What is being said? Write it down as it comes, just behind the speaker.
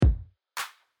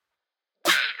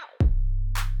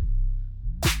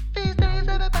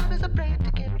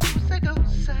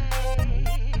loosey-goosey.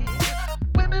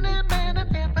 Women and men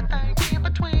and everything in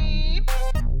between.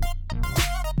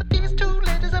 But these two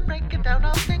ladies are breaking down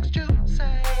all things juicy.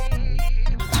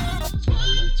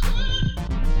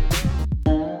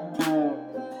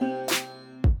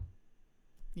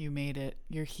 You made it.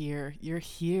 You're here. You're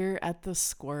here at the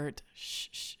squirt. Shh,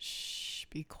 shh, shh.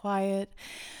 Be quiet.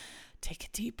 Take a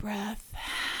deep breath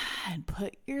and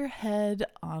put your head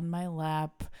on my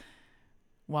lap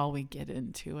while we get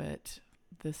into it.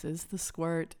 This is The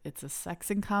Squirt. It's a sex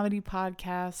and comedy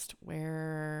podcast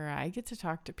where I get to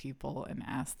talk to people and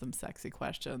ask them sexy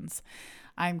questions.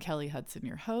 I'm Kelly Hudson,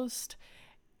 your host.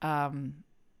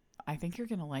 I think you're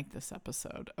going to like this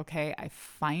episode. Okay, I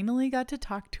finally got to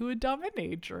talk to a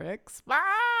dominatrix,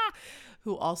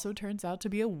 who also turns out to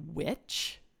be a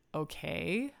witch.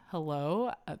 Okay,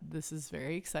 hello. This is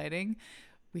very exciting.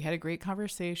 We had a great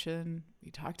conversation.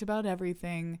 We talked about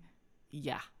everything.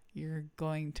 Yeah, you're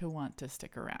going to want to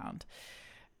stick around.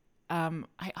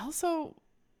 I also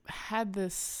had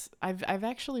this, I've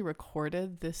actually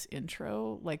recorded this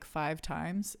intro like 5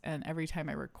 times, and every time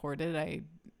I record it, I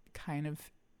kind of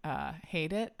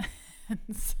hate it.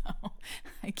 And so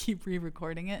I keep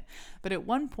re-recording it. But at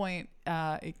one point,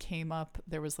 it came up,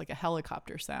 there was like a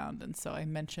helicopter sound. And so I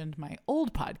mentioned my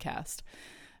old podcast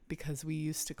because we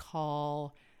used to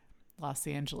call Los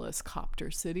Angeles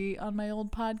Copter City on my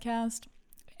old podcast.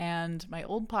 And my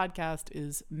old podcast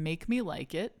is Make Me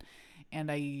Like It.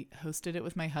 And I hosted it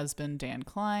with my husband, Dan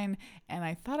Klein. And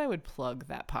I thought I would plug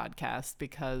that podcast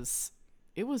because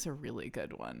it was a really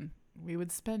good one. We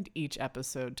would spend each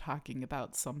episode talking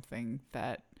about something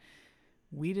that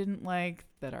we didn't like,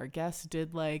 that our guests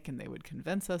did like, and they would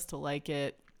convince us to like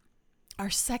it. Our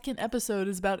second episode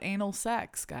is about anal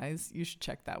sex, guys. You should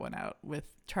check that one out with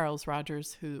Charles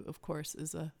Rogers, who, of course,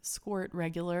 is a Squirt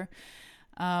regular.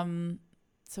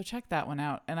 So check that one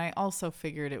out. And I also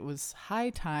figured it was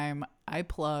high time I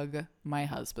plug my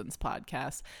husband's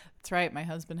podcast. That's right. My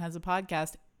husband has a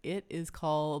podcast. It is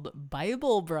called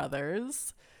Bible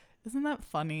Brothers. Isn't that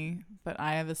funny? But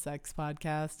I have a sex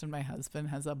podcast and my husband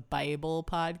has a Bible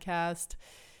podcast.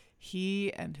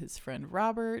 He and his friend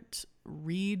Robert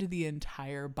read the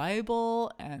entire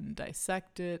Bible and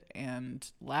dissect it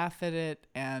and laugh at it.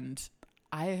 And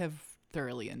I have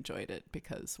thoroughly enjoyed it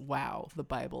because, wow, the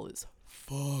Bible is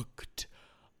fucked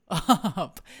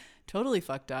up. Totally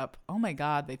fucked up. Oh my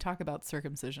God. They talk about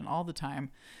circumcision all the time.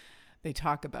 They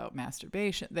talk about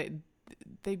masturbation.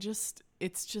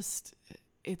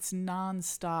 It's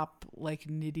nonstop, like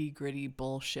nitty gritty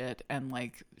bullshit and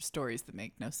like stories that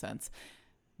make no sense.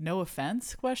 No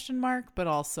offense, ? But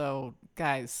also,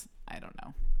 guys, I don't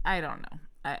know.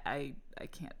 I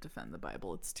can't defend the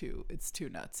Bible. It's too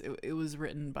nuts. It was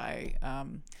written by a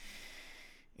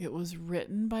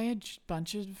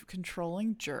bunch of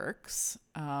controlling jerks.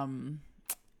 And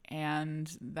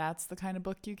that's the kind of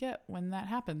book you get when that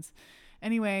happens.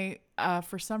 Anyway,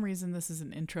 for some reason, this is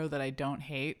an intro that I don't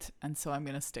hate, and so I'm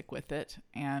going to stick with it.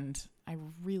 And I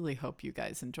really hope you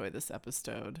guys enjoy this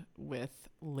episode with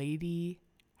Lady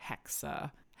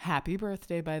Hexa. Happy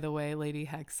birthday, by the way, Lady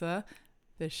Hexa.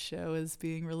 This show is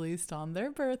being released on their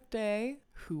birthday.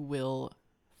 Who will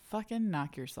fucking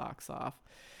knock your socks off.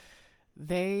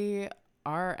 They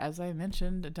are, as I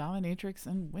mentioned, a dominatrix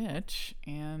and witch,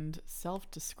 and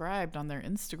self-described on their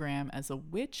Instagram as a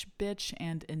witch, bitch,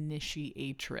 and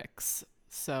initiatrix.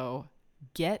 So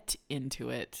get into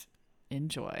it.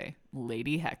 Enjoy.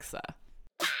 Lady Hexa.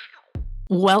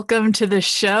 Welcome to the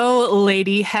show,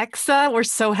 Lady Hexa. We're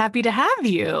so happy to have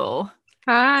you.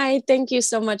 Hi, thank you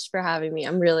so much for having me.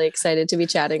 I'm really excited to be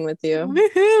chatting with you.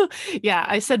 Woohoo! Yeah,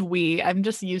 I said we. I'm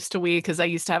just used to we because I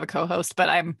used to have a co-host, but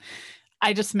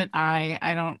I just meant I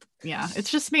don't, yeah,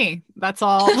 it's just me. That's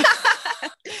all.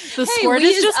 The Squirt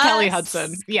is just us. Kelly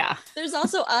Hudson. Yeah. There's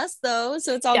also us though,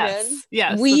 so it's all good.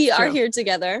 Yes. We are here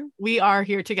together. We are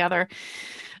here together.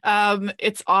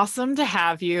 It's awesome to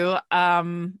have you.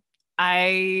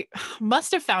 I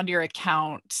must have found your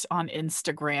account on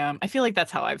Instagram. I feel like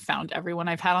that's how I've found everyone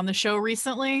I've had on the show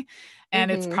recently. And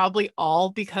it's probably all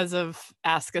because of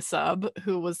Ask a Sub,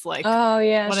 who was like, oh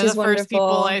yeah, one of the first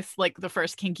people the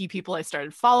first kinky people I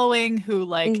started following, who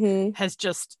like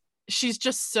she's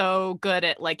just so good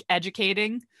at like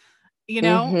educating,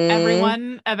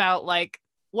 everyone about like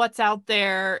what's out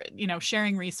there,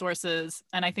 sharing resources.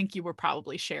 And I think you were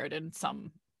probably shared in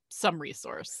some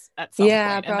resource at some point.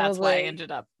 And probably. That's why I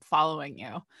ended up following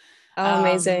you. Oh,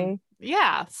 amazing.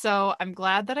 Yeah. So I'm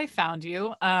glad that I found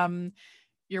you.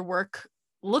 Your work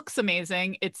looks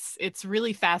amazing. It's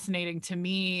really fascinating to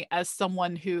me as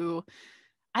someone who,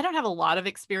 I don't have a lot of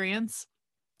experience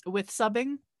with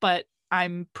subbing, but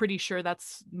I'm pretty sure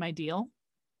that's my deal.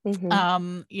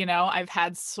 Mhm. You know, I've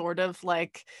had sort of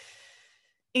like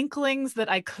inklings that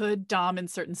I could dom in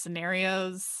certain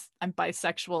scenarios. I'm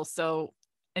bisexual, so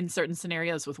in certain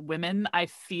scenarios with women, I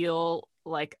feel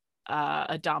like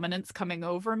a dominance coming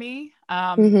over me.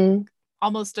 Mhm.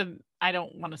 Almost a, I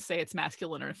don't want to say it's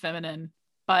masculine or feminine,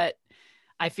 but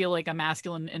I feel like a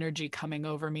masculine energy coming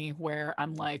over me where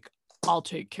I'm like, I'll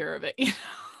take care of it, you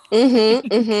Mhm.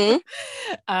 know? Mhm.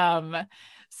 um,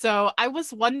 so I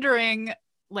was wondering,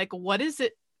 like, what is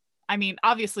it? I mean,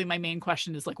 obviously, my main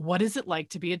question is like, what is it like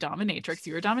to be a dominatrix?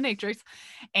 You're a dominatrix.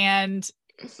 And,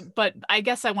 but I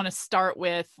guess I want to start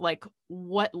with like,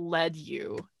 what led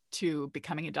you to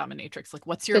becoming a dominatrix? Like,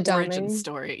 what's The your origin doming.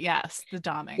 story? Yes, the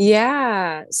doming.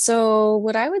 Yeah. So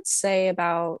what I would say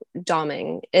about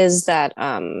doming is that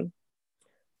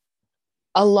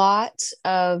a lot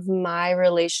of my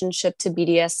relationship to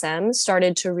BDSM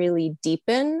started to really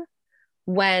deepen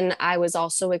when I was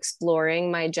also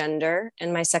exploring my gender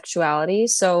and my sexuality.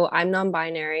 So I'm non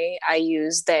binary, I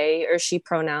use they or she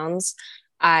pronouns.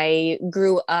 I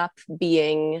grew up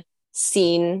being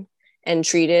seen and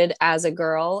treated as a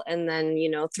girl. And then, you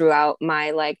know, throughout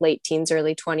my like late teens,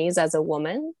 early 20s as a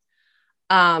woman.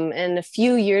 And a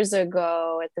few years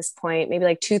ago at this point, maybe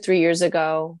like 2, 3 years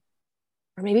ago,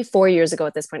 or maybe 4 years ago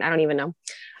at this point, I don't even know.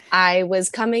 I was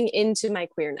coming into my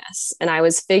queerness and I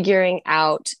was figuring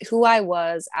out who I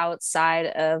was outside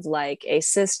of like a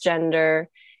cisgender,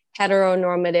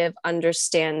 heteronormative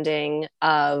understanding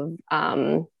of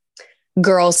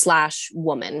girl slash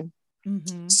woman.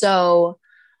 Mm-hmm. So,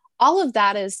 all of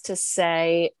that is to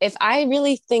say, if I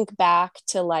really think back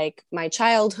to like my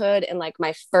childhood and like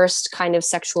my first kind of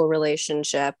sexual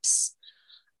relationships,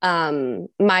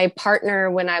 my partner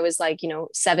when I was like, you know,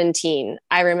 17,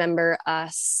 I remember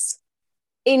us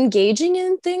engaging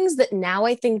in things that now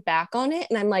I think back on it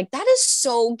and I'm like, that is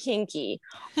so kinky.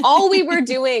 All we were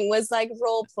doing was like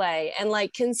role play and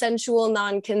like consensual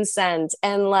non-consent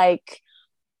and like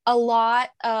a lot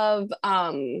of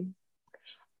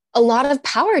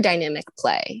power dynamic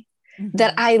play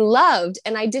that Mm-hmm. I loved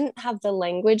and I didn't have the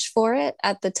language for it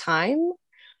at the time.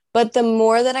 But the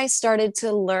more that I started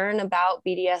to learn about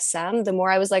BDSM, the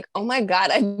more I was like, oh my God,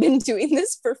 I've been doing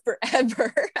this for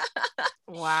forever.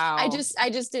 Wow. I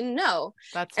just didn't know.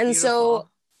 That's And so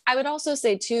beautiful. I would also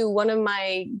say too, one of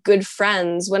my good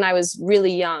friends when I was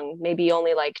really young, maybe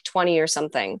only like 20 or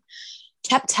something,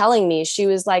 kept telling me, she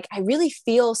was like, I really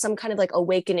feel some kind of like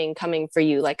awakening coming for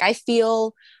you. Like I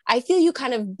feel you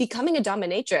kind of becoming a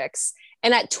dominatrix.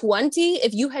 And at 20,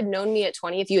 if you had known me at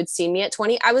 20, if you had seen me at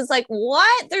 20, I was like,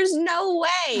 what? There's no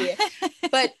way.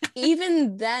 But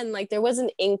even then, like there was an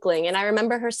inkling. And I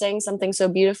remember her saying something so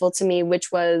beautiful to me,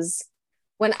 which was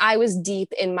when I was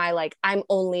deep in my like, I'm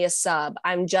only a sub,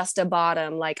 I'm just a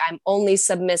bottom, like I'm only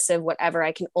submissive, whatever,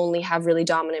 I can only have really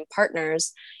dominant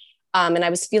partners. And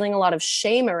I was feeling a lot of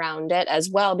shame around it as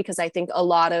well, because I think a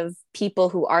lot of people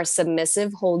who are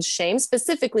submissive hold shame,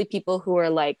 specifically people who are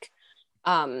like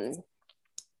um,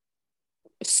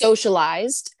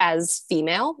 socialized as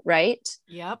female, right?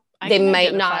 Yep, I They can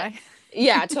might not, identify.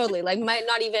 yeah, totally, like might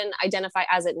not even identify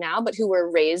as it now, but who were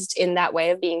raised in that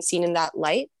way of being seen in that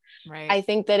light. Right. I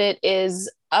think that it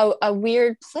is a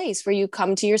weird place where you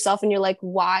come to yourself and you're like,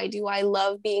 why do I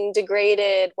love being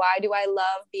degraded? Why do I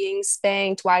love being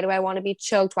spanked? Why do I want to be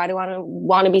choked? Why do I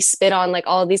want to be spit on? Like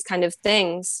all of these kind of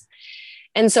things.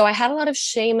 And so I had a lot of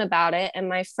shame about it. And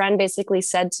my friend basically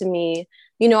said to me,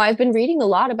 you know, I've been reading a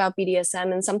lot about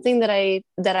BDSM, and something that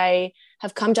I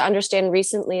have come to understand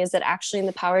recently is that actually in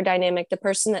the power dynamic, the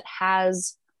person that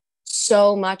has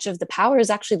so much of the power is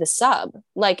actually the sub.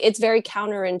 Like it's very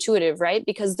counterintuitive, right?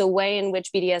 Because the way in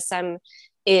which BDSM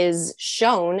is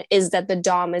shown is that the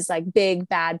dom is like big,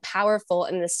 bad, powerful,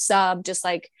 and the sub just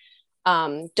like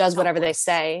does whatever they Helpless.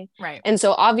 say. Right. And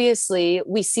so obviously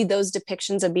we see those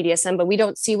depictions of BDSM, but we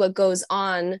don't see what goes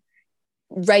on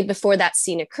right before that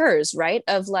scene occurs, right?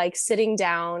 Of like sitting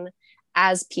down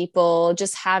as people,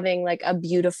 just having like a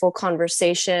beautiful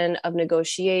conversation of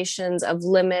negotiations, of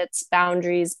limits,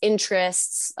 boundaries,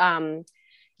 interests,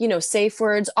 you know, safe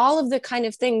words, all of the kind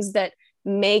of things that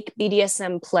make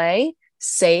BDSM play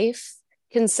safe,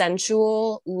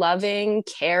 consensual, loving,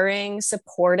 caring,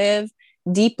 supportive,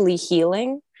 deeply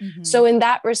healing. Mm-hmm. So, in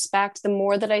that respect, the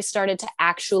more that I started to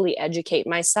actually educate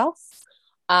myself,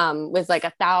 with like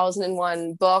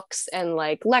 1,001 books and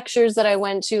like lectures that I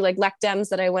went to, like lecdems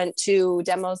that I went to,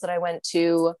 demos that I went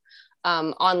to,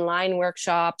 online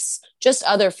workshops, just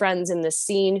other friends in the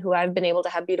scene who I've been able to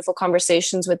have beautiful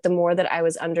conversations with, the more that I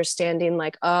was understanding,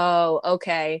 like, oh,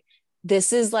 okay,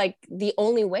 this is like the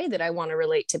only way that I want to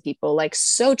relate to people, like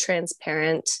so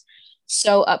transparent,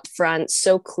 so upfront,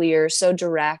 so clear, so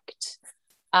direct.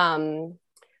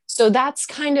 So that's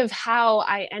kind of how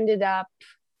I ended up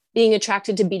being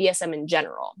attracted to BDSM in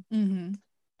general. Mm-hmm.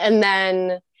 And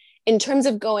then in terms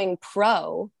of going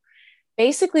pro,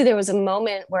 basically there was a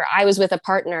moment where I was with a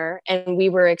partner and we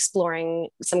were exploring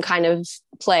some kind of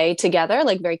play together,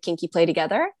 like very kinky play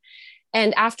together.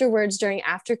 And afterwards, during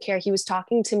aftercare, he was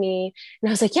talking to me and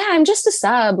I was like, yeah, I'm just a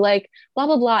sub, like blah,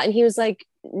 blah, blah. And he was like,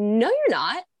 no, you're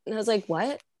not. And I was like,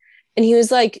 what? And he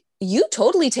was like, you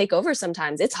totally take over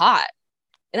sometimes. It's hot.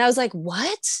 And I was like,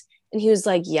 what? And he was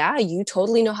like, yeah, you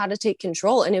totally know how to take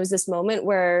control. And it was this moment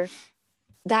where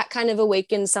that kind of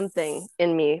awakened something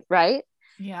in me, right?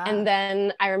 Yeah. And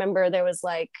then I remember there was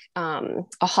like a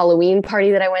Halloween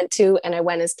party that I went to, and I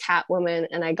went as Catwoman,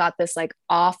 and I got this like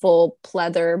awful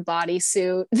pleather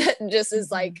bodysuit that just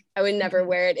is like, I would never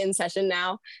wear it in session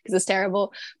now because it's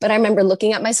terrible. But I remember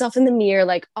looking at myself in the mirror,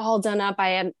 like all done up.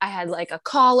 I had like a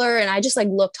collar, and I just like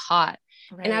looked hot.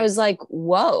 Right. And I was like,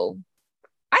 whoa,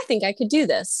 I think I could do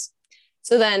this.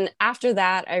 So then after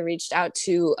that, I reached out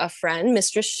to a friend,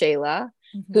 Mistress Shayla,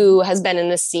 who has been in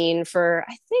the scene for,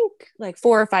 I think, like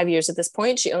 4 or 5 years at this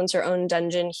point. She owns her own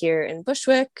dungeon here in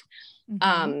Bushwick.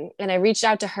 And I reached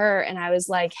out to her and I was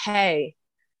like, hey,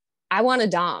 I want a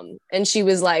dom. And she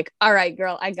was like, all right,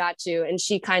 girl, I got you. And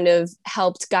she kind of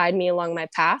helped guide me along my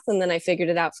path. And then I figured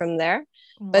it out from there.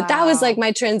 But that was like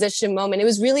my transition moment. It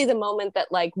was really the moment that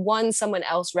like someone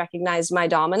else recognized my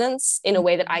dominance in a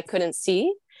way that I couldn't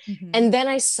see. And then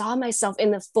I saw myself in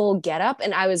the full getup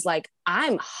and I was like,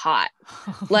 I'm hot.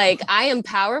 Like I am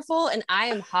powerful and I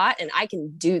am hot and I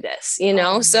can do this, you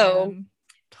know? So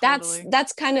Totally.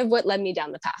 that's kind of what led me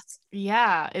down the path.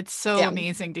 Yeah, it's so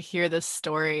amazing to hear this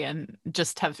story and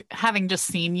just having just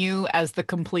seen you as the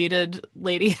completed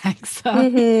Lady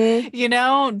Hexa, you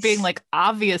know, being like,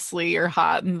 obviously you're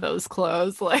hot in those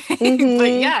clothes, like, but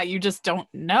yeah, you just don't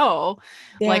know.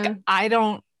 Like, I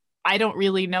don't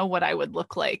really know what I would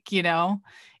look like, you know,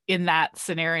 in that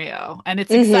scenario. And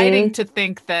it's exciting to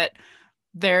think that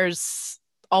there's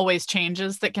always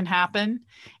changes that can happen.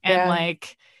 And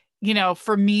like, you know,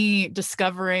 for me,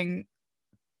 discovering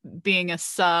being a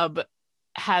sub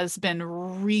has been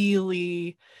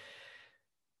really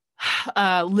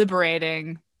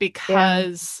liberating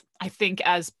because I think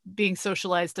as being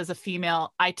socialized as a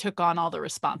female, I took on all the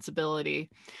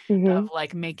responsibility of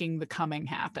like making the coming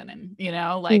happen. And, you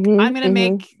know, like I'm going to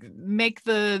make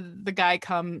the guy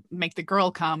come, make the girl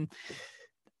come.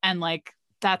 And like,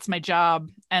 that's my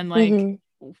job. And like,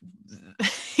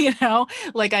 you know,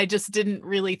 like I just didn't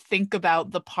really think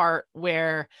about the part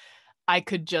where I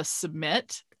could just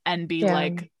submit and be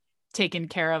like taken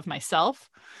care of myself.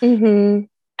 And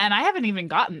I haven't even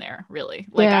gotten there really.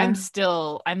 Like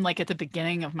I'm like at the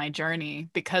beginning of my journey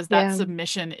because that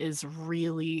submission is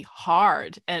really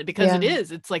hard. And because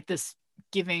it's like this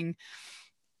giving,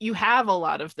 you have a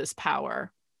lot of this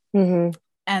power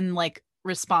and like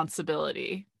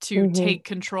responsibility to take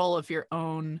control of your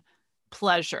own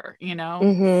pleasure, you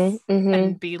know,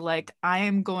 and be like, I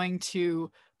am going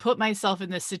to put myself in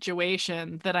this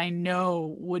situation that I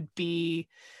know would be,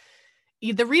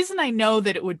 the reason I know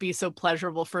that it would be so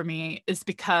pleasurable for me is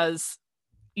because,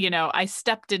 you know, I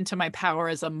stepped into my power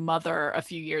as a mother a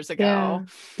few years ago. Yeah,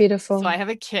 beautiful. So I have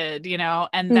a kid, you know,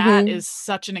 and that is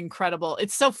such an incredible,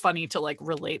 it's so funny to like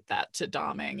relate that to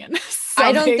doming and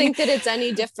I don't think that it's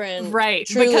any different. Right.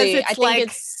 Truly. Because it's I think like,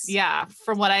 it's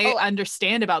from what I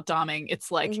understand about doming,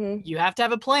 it's like, you have to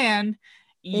have a plan.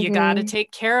 You got to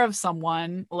take care of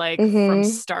someone like from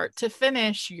start to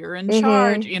finish. You're in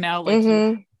charge, you know,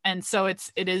 like, and so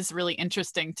it is really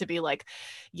interesting to be like,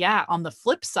 yeah, on the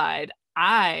flip side,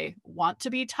 I want to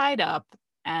be tied up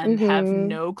and have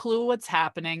no clue what's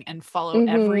happening and follow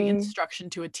every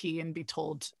instruction to a T and be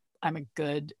told I'm a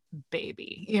good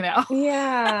baby, you know?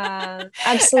 Yeah,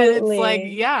 absolutely. And it's like,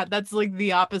 yeah, that's like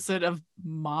the opposite of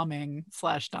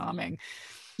momming/doming.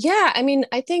 Yeah, I mean,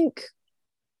 I think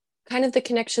kind of the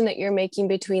connection that you're making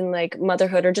between like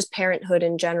motherhood or just parenthood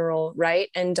in general, right?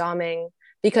 And doming,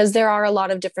 because there are a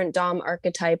lot of different dom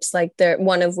archetypes, like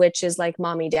one of which is like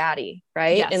mommy daddy,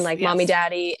 right? Yes, and like mommy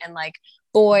daddy and like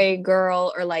boy,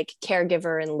 girl, or like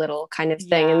caregiver and little kind of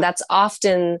thing. And that's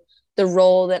often the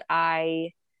role that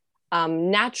I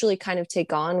naturally kind of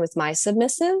take on with my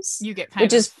submissives. You get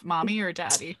kind of mommy or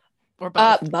daddy? Or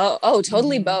both?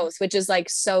 Totally both, which is like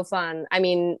so fun. I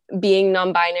mean, being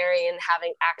non-binary and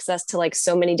having access to like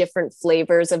so many different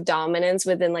flavors of dominance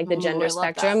within like the gender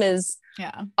spectrum is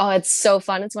it's so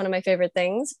fun. It's one of my favorite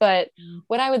things. But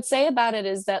what I would say about it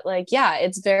is that like, yeah,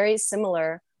 it's very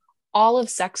similar. All of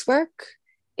sex work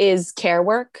is care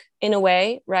work in a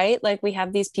way, right? Like we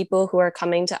have these people who are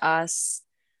coming to us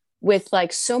with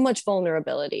like so much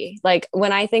vulnerability. Like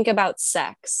when I think about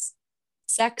sex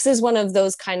is one of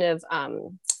those kind of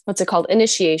what's it called,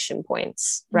 initiation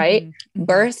points, right? Mm-hmm.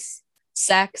 Birth,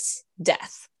 sex,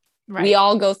 death. Right. We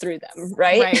all go through them,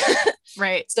 right?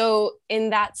 Right. So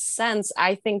in that sense,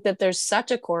 I think that there's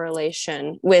such a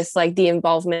correlation with like the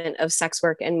involvement of sex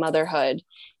work and motherhood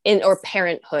in or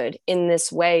parenthood in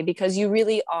this way, because you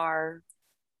really are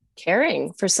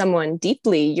caring for someone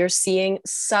deeply. You're seeing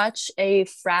such a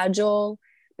fragile,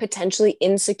 potentially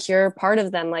insecure part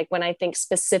of them. Like when I think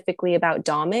specifically about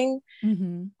doming,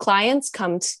 Mm-hmm. clients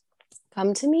come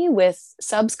to me with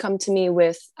subs come to me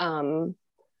with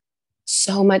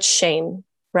so much shame,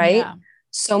 right? Yeah.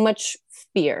 So much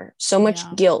fear, so much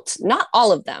Yeah. guilt. Not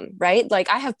all of them, right? Like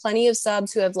I have plenty of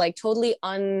subs who have like totally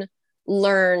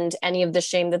unlearned any of the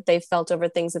shame that they felt over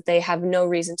things that they have no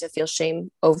reason to feel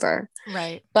shame over.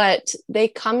 Right. But they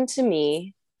come to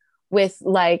me with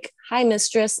like, hi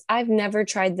mistress, I've never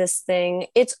tried this thing.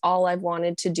 It's all I've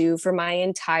wanted to do for my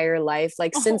entire life,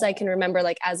 like since I can remember,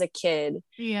 like as a kid.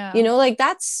 Yeah. You know, like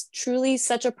that's truly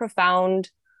such a profound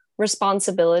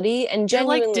responsibility. And You're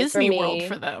like genuinely Disney for World me,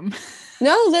 for them.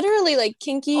 no, literally like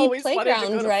kinky Always wanted to go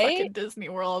playground, to right? fucking Disney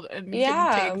World and you didn't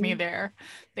Yeah, take me there.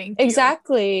 Thank you.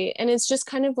 exactly. And it's just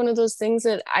kind of one of those things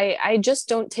that I just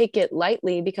don't take it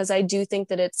lightly, because I do think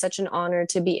that it's such an honor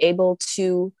to be able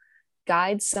to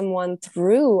guide someone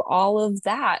through all of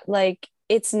that. Like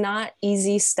it's not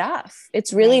easy stuff.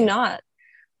 It's really Right.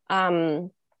 not.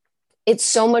 It's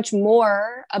so much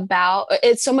more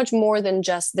it's so much more than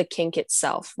just the kink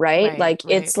itself, right? Like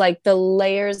it's like the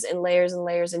layers and layers and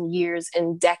layers and years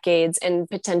and decades and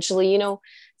potentially, you know,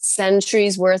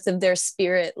 centuries worth of their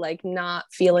spirit, like not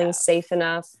feeling safe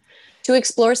enough to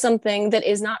explore something that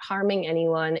is not harming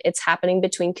anyone. It's happening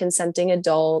between consenting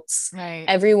adults. Right.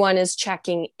 Everyone is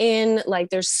checking in. Like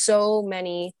there's so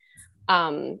many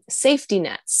safety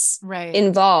nets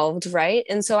involved, right?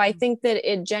 And so I think that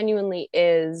it genuinely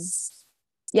is,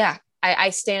 I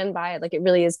stand by it. Like it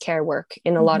really is care work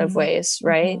in a lot of ways,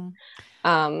 right?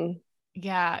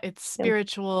 Yeah, it's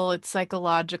spiritual, it's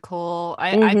psychological.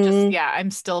 I just, I'm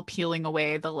still peeling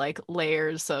away the like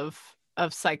layers of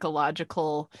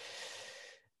psychological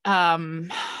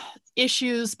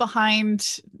issues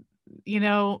behind, you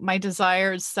know, my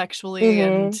desires sexually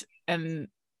and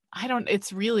I don't,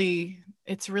 it's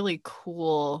really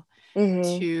cool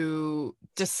to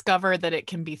discover that it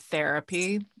can be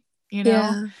therapy, you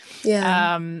know?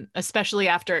 Especially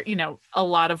after, you know, a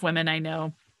lot of women I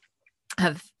know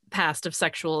have past of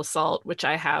sexual assault, which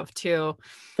I have too.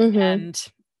 And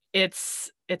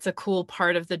it's a cool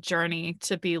part of the journey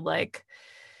to be like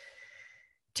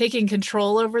taking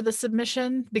control over the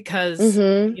submission, because,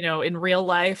 you know, in real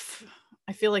life,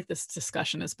 I feel like this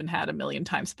discussion has been had a million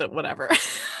times, but whatever.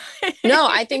 No,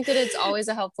 I think that it's always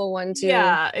a helpful one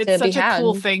to it's such a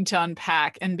cool thing to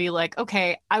unpack and be like,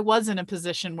 okay, I was in a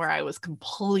position where I was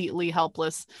completely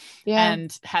helpless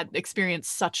and had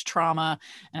experienced such trauma,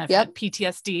 and I've had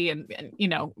PTSD and, you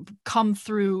know, come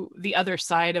through the other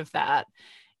side of that,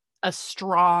 a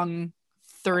strong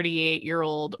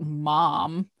 38-year-old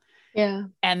mom.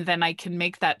 And then I can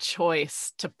make that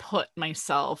choice to put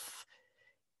myself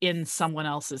in someone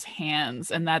else's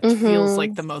hands. And that feels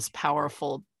like the most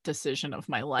powerful decision of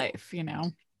my life, you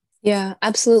know? Yeah,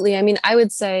 absolutely. I mean, I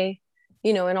would say,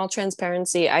 you know, in all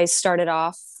transparency, I started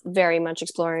off very much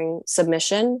exploring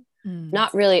submission,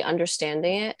 not really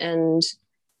understanding it. And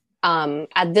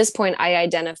at this point, I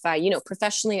identify, you know,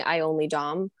 professionally, I only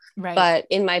dom, but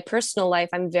in my personal life,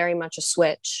 I'm very much a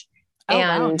switch.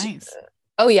 Wow, nice.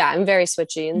 Oh yeah, I'm very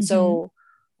switchy. And so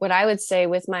what I would say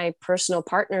with my personal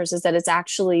partners is that it's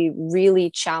actually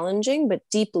really challenging, but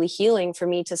deeply healing for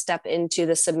me to step into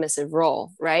the submissive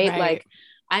role, right? Like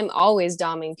I'm always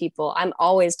doming people. I'm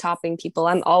always topping people.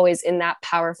 I'm always in that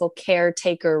powerful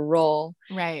caretaker role.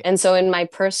 And so in my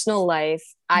personal life,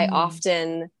 I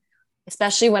often,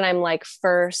 especially when I'm like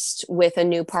first with a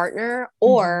new partner,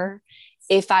 or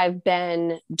if I've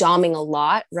been doming a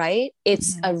lot, right?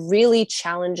 It's a really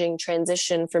challenging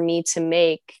transition for me to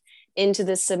make into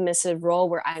this submissive role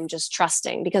where I'm just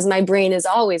trusting, because my brain is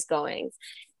always going.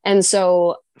 And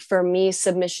so for me,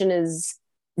 submission is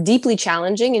deeply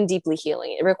challenging and deeply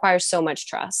healing. It requires so much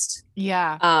trust.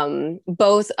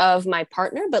 Both of my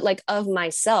partner, but like of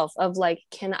myself, of like,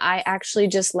 can I actually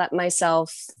just let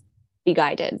myself be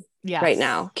guided right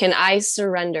now? Can I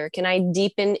surrender? Can I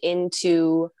deepen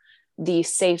into the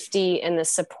safety and the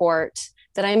support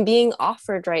that I'm being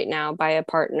offered right now by a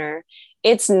partner?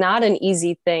 it's not an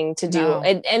easy thing to do. No.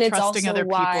 And it's Trusting also other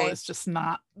people why is just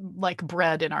not like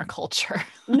bred in our culture.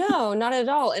 no, not at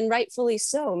all. And rightfully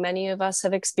so. Many of us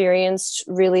have experienced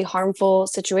really harmful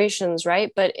situations,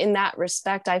 right? But in that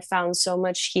respect, I found so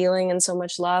much healing and so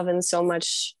much love and so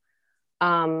much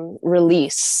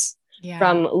release Yeah.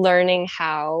 from learning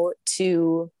how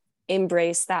to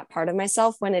embrace that part of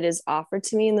myself when it is offered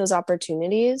to me in those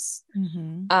opportunities.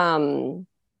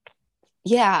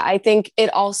 Yeah, I think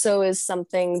it also is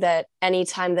something that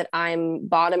anytime that I'm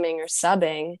bottoming or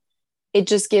subbing, it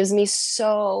just gives me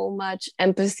so much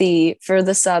empathy for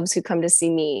the subs who come to see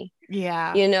me.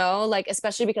 Yeah. Like,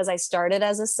 especially because I started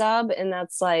as a sub, and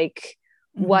that's like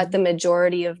what the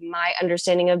majority of my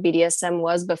understanding of BDSM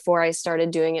was before I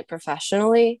started doing it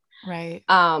professionally. Right.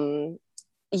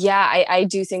 Yeah, I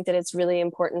do think that it's really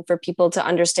important for people to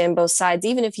understand both sides,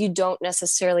 even if you don't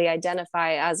necessarily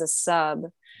identify as a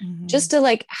sub, just to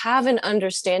like have an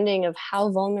understanding of how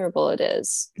vulnerable it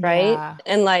is, right? Yeah.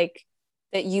 And like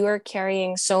that you are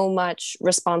carrying so much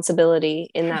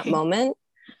responsibility in that moment.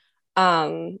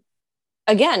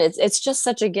 Again, it's just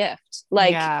such a gift.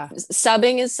 Like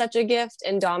subbing is such a gift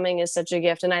and doming is such a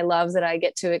gift. And I love that I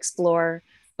get to explore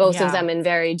both of them in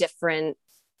very different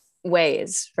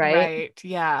ways, right?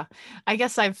 Yeah. I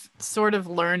guess I've sort of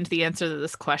learned the answer to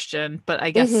this question, but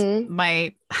I guess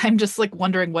I'm just like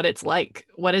wondering what it's like.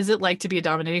 What is it like to be a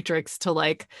dominatrix, to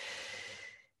like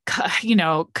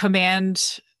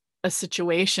command a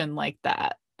situation like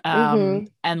that, and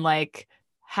like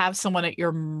have someone at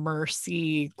your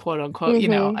mercy, quote unquote.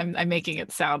 I'm making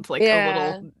it sound like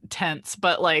a little tense,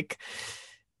 but like,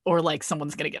 or like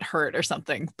someone's going to get hurt or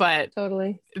something, but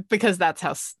totally, because that's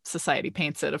how society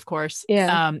paints it, of course.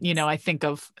 Yeah. I think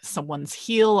of someone's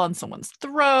heel on someone's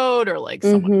throat, or like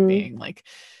someone being like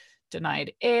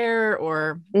denied air,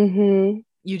 or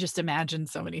you just imagine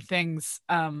so many things.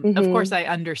 Of course, I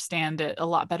understand it a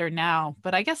lot better now,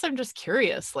 but I guess I'm just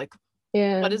curious, like,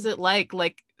 what is it like,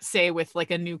 say with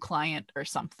like a new client or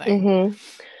something?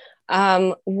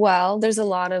 Well, there's a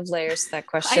lot of layers to that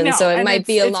question. I know, so it might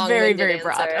be a long, very, very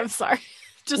broad. I'm sorry.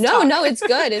 No, it's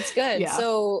good. It's good. Yeah.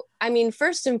 So, I mean,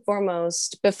 first and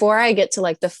foremost, before I get to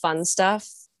like the fun stuff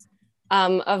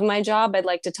of my job, I'd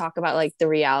like to talk about like the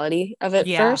reality of it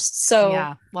first.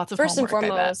 So lots of first homework,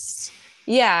 and foremost,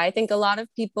 I think a lot of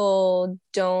people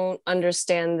don't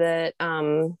understand that,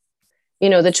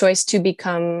 the choice to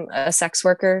become a sex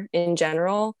worker in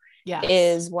general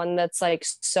is one that's like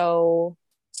so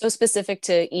specific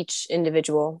to each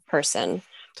individual person.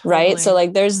 Totally. Right. So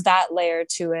like there's that layer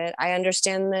to it. I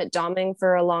understand that doming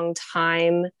for a long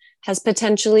time has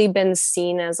potentially been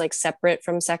seen as like separate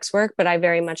from sex work, but I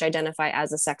very much identify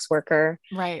as a sex worker.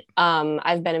 Right.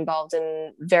 I've been involved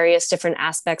in various different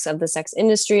aspects of the sex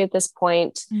industry at this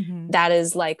point. That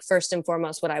is like first and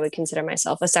foremost what I would consider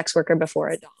myself, a sex worker before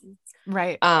a dom.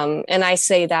 Right. And I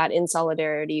say that in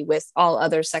solidarity with all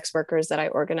other sex workers that I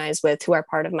organize with, who are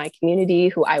part of my community,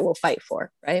 who I will fight for.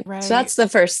 Right. So that's the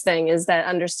first thing, is that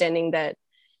understanding that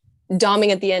doming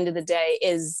at the end of the day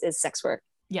is sex work.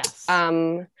 Yes.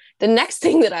 The next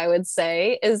thing that I would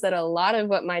say is that a lot of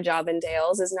what my job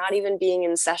entails is not even being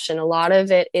in session. A lot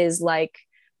of it is like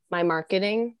my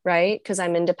marketing, right? Because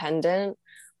I'm independent.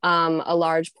 A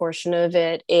large portion of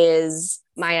it is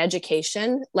my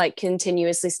education, like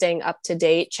continuously staying up to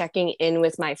date, checking in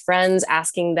with my friends,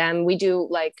 asking them. We do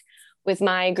like with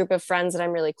my group of friends that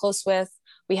I'm really close with,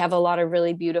 we have a lot of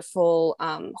really beautiful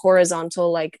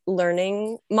horizontal like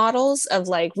learning models of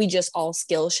like, we just all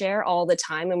skill share all the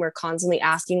time. And we're constantly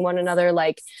asking one another,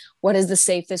 like, what is the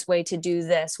safest way to do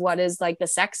this? What is like the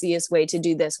sexiest way to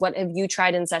do this? What have you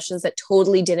tried in sessions that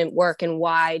totally didn't work? And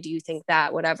why do you think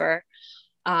that? Whatever.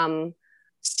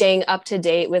 Staying up to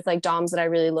date with like doms that I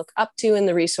really look up to and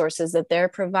the resources that they're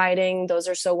providing. Those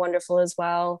are so wonderful as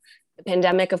well. The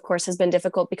pandemic, of course, has been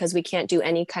difficult because we can't do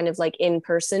any kind of like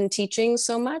in-person teaching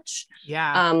so much.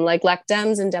 Yeah. Like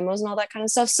LecDems and demos and all that kind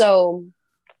of stuff. So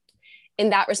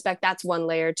in that respect, that's one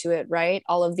layer to it, right?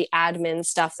 All of the admin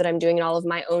stuff that I'm doing and all of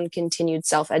my own continued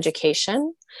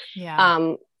self-education.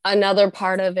 Yeah. Another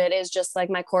part of it is just like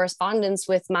my correspondence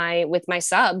with my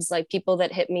subs, like people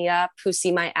that hit me up, who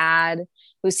see my ad,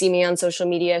 who see me on social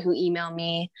media, who email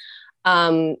me.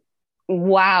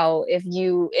 Wow,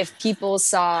 if people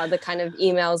saw the kind of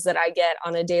emails that I get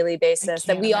on a daily basis,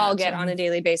 that we all get on a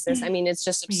daily basis, I mean, it's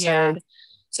just absurd. Yeah.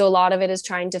 So a lot of it is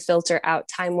trying to filter out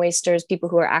time wasters, people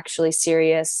who are actually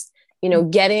serious.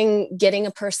 Getting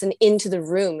a person into the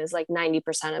room is like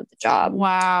 90% of the job.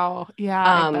 Wow.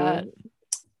 Yeah. I bet.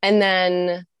 And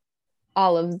then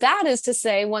all of that is to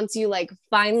say, once you like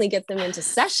finally get them into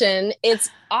session, it's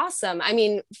awesome. I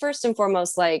mean, first and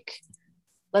foremost, like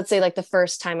let's say like the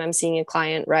first time I'm seeing a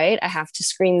client, right? I have to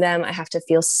screen them. I have to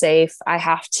feel safe. I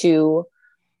have to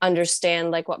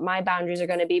understand like what my boundaries are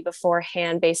going to be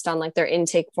beforehand based on like their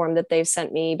intake form that they've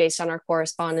sent me, based on our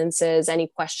correspondences, any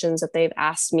questions that they've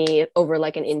asked me over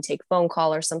like an intake phone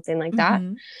call or something like that.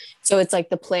 Mm-hmm. So it's like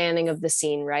the planning of the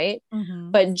scene, right? Mm-hmm.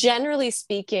 But generally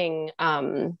speaking,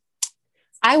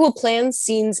 I will plan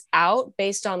scenes out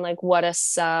based on like what a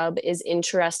sub is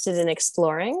interested in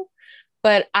exploring.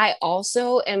 But I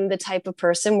also am the type of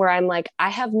person where I'm like, I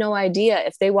have no idea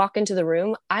if they walk into the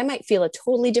room, I might feel a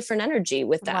totally different energy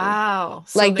with them. Wow.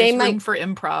 So Like they there's room might, for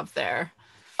improv there.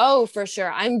 oh, for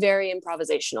sure. I'm very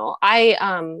improvisational.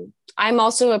 I'm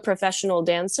also a professional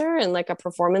dancer and like a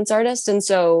performance artist. And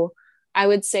so I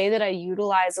would say that I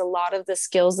utilize a lot of the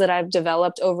skills that I've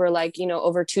developed over like, you know,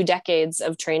 over 2 decades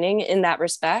of training in that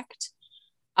respect.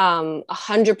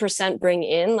 100% bring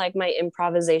in like my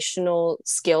improvisational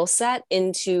skill set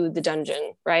into the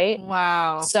dungeon, right?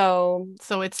 Wow. So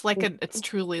So it's like it's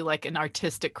truly like an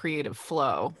artistic creative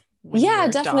flow when yeah, you're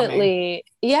doming. definitely.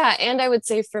 Yeah. And I would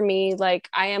say for me, like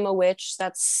I am a witch.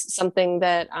 That's something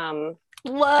that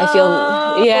I feel,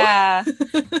 Whoa. yeah,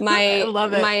 I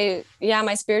love it.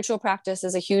 my spiritual practice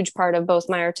is a huge part of both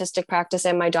my artistic practice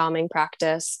and my doming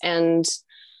practice. And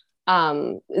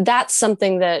that's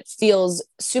something that feels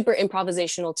super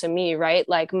improvisational to me, right?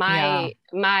 Like Yeah.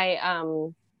 my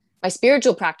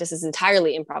spiritual practice is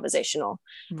entirely improvisational.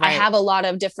 I Right. have a lot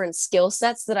of different skill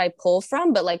sets that I pull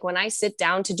from, but like when I sit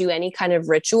down to do any kind of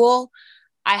ritual,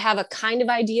 I have a kind of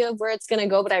idea of where it's going to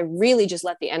go, but I really just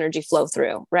let the energy flow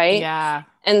through, right? Yeah.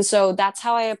 And so that's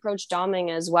how I approach doming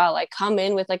as well. I come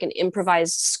in with like an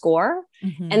improvised score,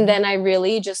 and Mm-hmm. then I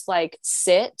really just like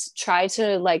sit, try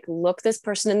to like look this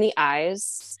person in the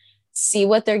eyes, see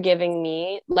what they're giving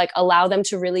me, like allow them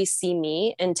to really see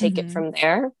me and take it Mm-hmm. from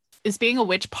there. Is being a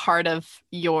witch part of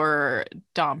your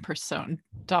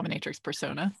dominatrix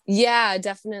persona? Yeah,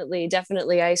 definitely.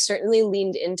 Definitely. I certainly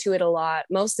leaned into it a lot,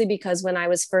 mostly because when I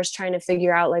was first trying to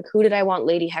figure out like who did I want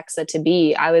Lady Hexa to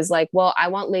be, I was like, well, I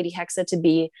want Lady Hexa to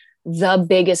be the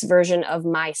biggest version of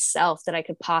myself that I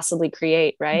could possibly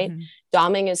create, right? Mm-hmm.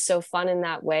 Doming is so fun in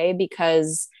that way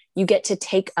because you get to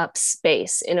take up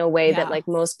space in a way that Yeah. like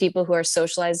most people who are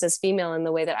socialized as female in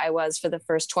the way that I was for the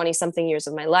first 20 something years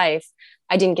of my life,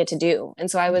 I didn't get to do. And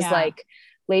so I was Yeah. like,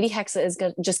 Lady Hexa is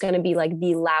just going to be like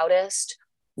the loudest,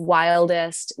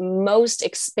 wildest, most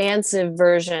expansive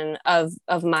version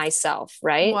of myself,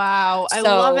 right? Wow. I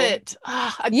love So it.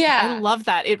 Ah, I yeah, love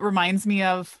that. It reminds me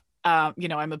of,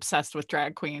 I'm obsessed with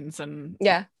drag queens and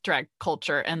yeah, drag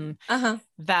culture, and uh-huh,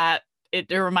 that it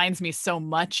reminds me so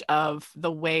much of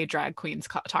the way drag queens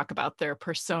talk about their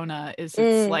persona is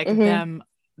it's like mm-hmm. them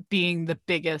being the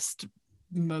biggest,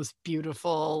 most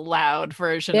beautiful, loud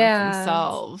version of Yeah,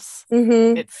 themselves.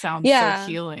 mm-hmm. It sounds so Yeah,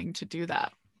 healing to do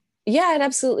that. yeah, it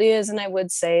absolutely is. And I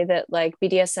would say that like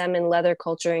BDSM and leather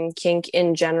culture and kink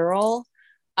in general,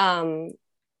 um,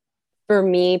 for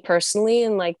me personally,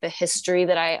 and like the history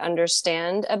that I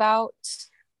understand about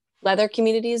leather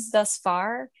communities thus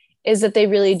far, is that they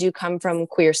really do come from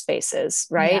queer spaces,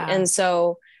 right? Yeah. And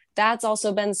so that's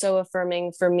also been so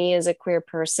affirming for me as a queer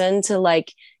person to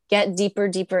like get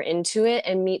deeper into it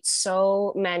and meet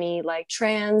so many like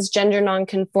trans, gender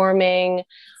non-conforming,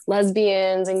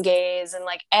 lesbians and gays and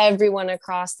like everyone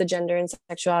across the gender and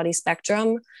sexuality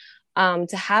spectrum,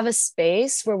 to have a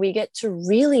space where we get to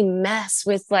really mess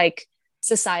with like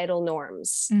societal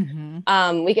norms.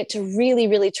 Mm-hmm. We get to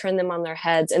really turn them on their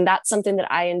heads. And that's something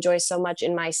that I enjoy so much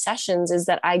in my sessions, is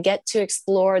that I get to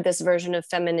explore this version of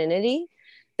femininity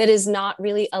that is not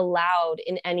really allowed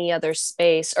in any other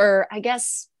space. Or I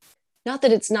guess not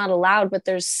that it's not allowed, but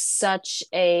there's such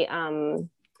a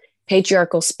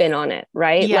patriarchal spin on it,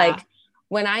 right? Yeah. Like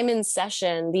when I'm in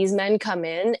session, these men come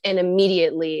in and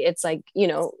immediately it's like, you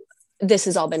know, this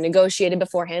has all been negotiated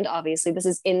beforehand. Obviously, this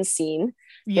is in scene.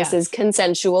 This is Yes.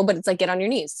 consensual, but it's like, get on your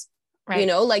knees. You Right.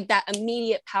 know, like that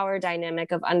immediate power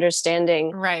dynamic of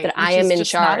understanding Right. that I Which is am in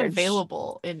just not charge.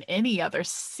 available in any other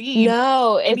scene,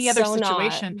 No, any it's other so not.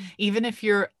 situation. Even if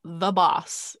you're the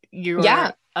boss, Yeah.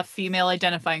 you're a female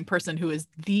identifying person who is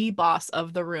the boss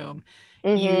of the room.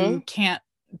 Mm-hmm. You can't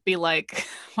be like,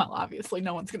 well, obviously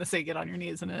no one's going to say get on your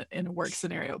knees in a work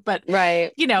scenario, but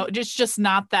Right. just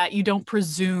not that you don't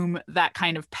presume that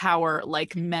kind of power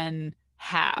like men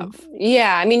have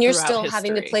Yeah. I mean, you're throughout still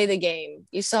having to history. play the game.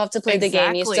 You still have to play the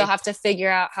game. You still Exactly. have to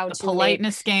figure out how The to make.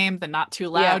 politeness game, the not too Yeah.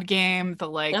 loud game, the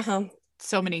like Uh-huh.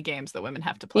 so many games that women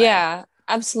have to play. Yeah,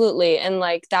 absolutely. And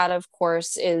like that, of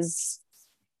course, is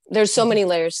there's so many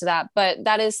layers to that. But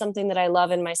that is something that I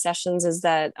love in my sessions, is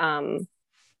that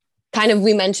kind of,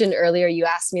 we mentioned earlier, you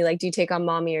asked me like, do you take on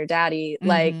mommy or daddy?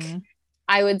 Like, Mm-hmm.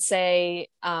 I would say,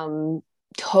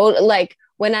 total, like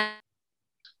when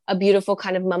a beautiful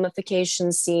kind of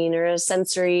mummification scene or a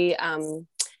sensory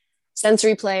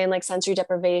play and like sensory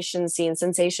deprivation scene,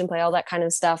 sensation play, all that kind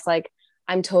of stuff. Like,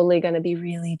 I'm totally going to be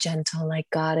really gentle, like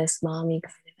goddess mommy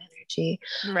kind of energy.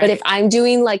 But if Right. I'm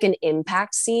doing like an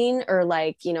impact scene or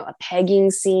like, you know, a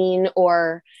pegging scene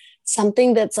or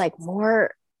something that's like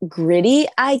more gritty,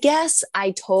 I guess,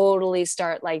 I totally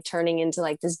start like turning into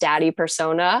like this daddy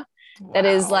persona that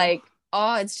is Wow. like,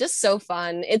 oh, it's just so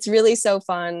fun. It's really so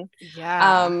fun.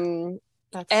 Yeah. Um,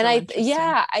 That's and so interesting.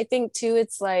 yeah, I think too,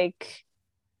 it's like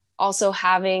also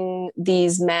having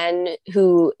these men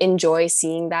who enjoy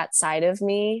seeing that side of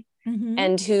me Mm-hmm.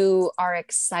 and who are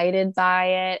excited by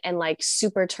it and like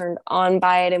super turned on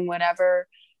by it and whatever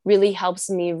really helps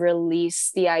me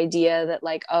release the idea that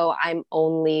like, oh, I'm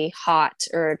only hot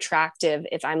or attractive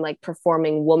if I'm like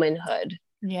performing womanhood.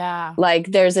 Yeah,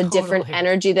 Like there's a different totally.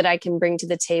 energy that I can bring to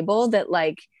the table that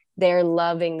like they're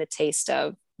loving the taste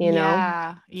of, you know?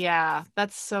 Yeah, yeah,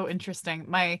 that's so interesting.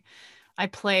 I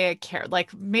play a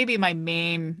like maybe my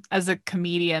main as a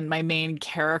comedian, my main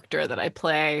character that I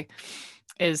play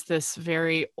is this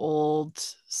very old,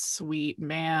 sweet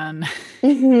man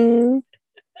Mm-hmm.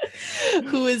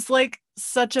 who is like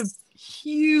such a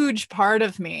huge part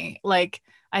of me. Like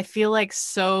I feel like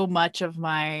so much of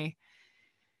my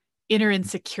inner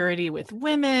insecurity with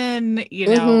women,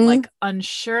 Mm-hmm. like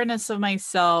unsureness of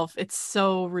myself. It's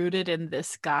so rooted in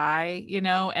this guy,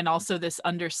 and also this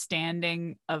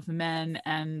understanding of men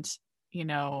and, you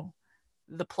know,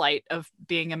 the plight of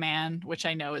being a man, which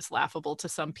I know is laughable to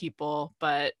some people,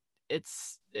 but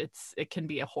it can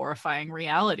be a horrifying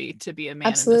reality to be a man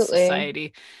in this Absolutely.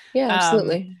 society. Yeah, Um,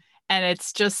 absolutely. and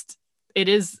it's just, it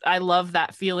is, I love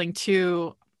that feeling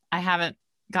too. I haven't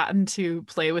gotten to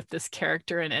play with this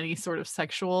character in any sort of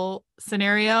sexual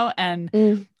scenario. And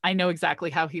Mm. I know exactly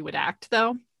how he would act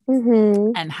though,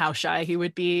 Mm-hmm. and how shy he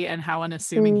would be, and how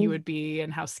unassuming he Mm. would be,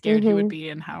 and how scared he would Mm-hmm. be,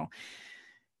 and how,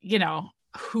 you know,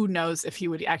 who knows if he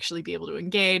would actually be able to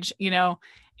engage,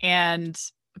 and,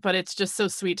 but it's just so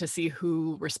sweet to see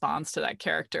who responds to that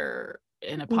character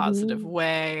in a positive Mm-hmm.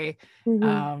 way.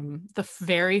 Mm-hmm. The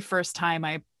very first time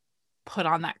I put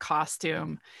on that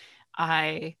costume,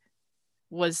 I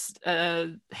was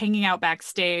hanging out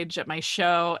backstage at my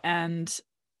show, and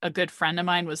a good friend of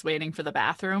mine was waiting for the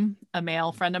bathroom, a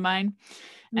male friend of mine,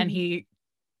 and Mm-hmm. he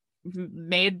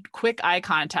made quick eye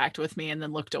contact with me and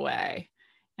then looked away.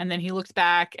 And then he looked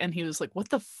back and he was like, "What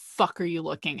the fuck are you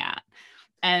looking at?"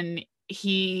 And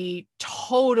he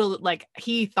totally, like,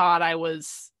 he thought I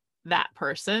was that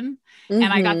person.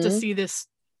 And I got to Mm-hmm. see this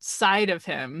side of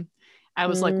him. I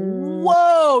was like, Mm.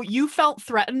 "Whoa, you felt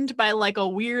threatened by like a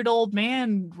weird old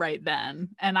man right then."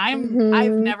 And I've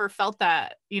Mm-hmm. never felt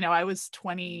that. I was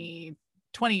 20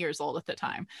 years old at the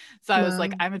time. So I was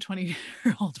like, Wow. I'm a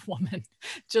 20-year-old woman,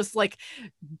 just like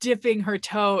dipping her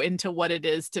toe into what it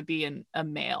is to be a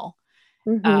male.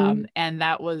 Mm-hmm. And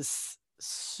that was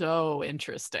so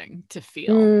interesting to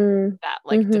feel Mm. that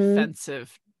like Mm-hmm.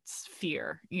 defensive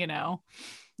fear, a Yeah,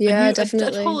 new, a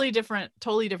definitely.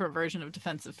 totally different version of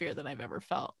defensive fear than I've ever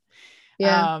felt.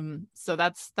 Yeah. So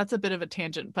that's a bit of a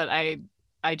tangent, but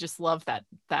I just love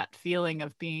that feeling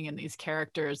of being in these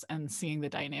characters and seeing the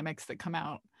dynamics that come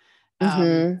out. Um,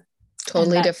 Mm-hmm. and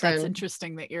Totally that's different.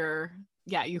 interesting that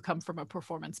you come from a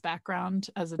performance background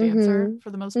as a dancer Mm-hmm. for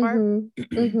the most part.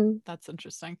 Mm-hmm. Mm-hmm. That's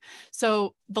interesting.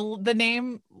 So the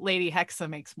name Lady Hexa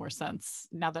makes more sense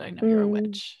now that I know you're a Mm.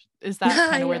 witch. Is that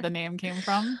kind of where Yeah. the name came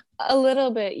from? A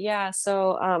little bit, yeah.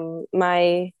 So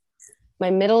my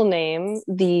middle name,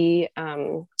 the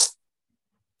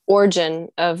origin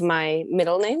of my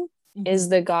middle name Mm-hmm. is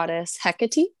the goddess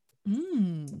Hecate,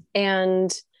 Mm.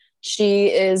 and she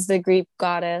is the Greek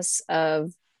goddess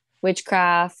of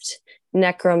witchcraft,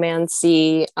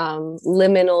 necromancy,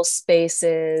 liminal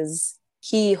spaces,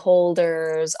 key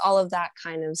holders, all of that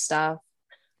kind of stuff.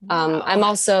 Wow. I'm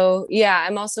also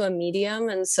a medium,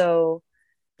 and so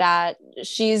that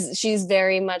she's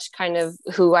very much kind of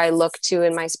who I look to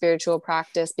in my spiritual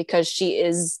practice, because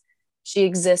she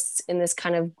exists in this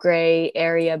kind of gray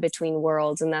area between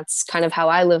worlds, and that's kind of how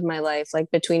I live my life, like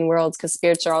between worlds, because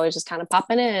spirits are always just kind of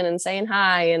popping in and saying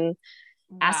hi and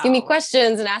asking me Wow.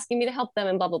 questions and asking me to help them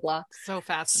and blah blah blah. So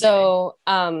fascinating. So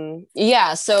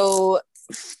yeah, so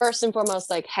first and foremost,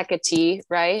 like Hecate,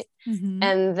 right? Mm-hmm.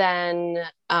 And then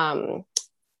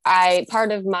I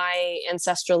part of my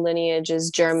ancestral lineage is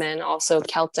German, also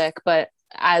Celtic, but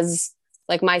as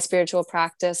like my spiritual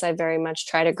practice, I very much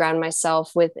try to ground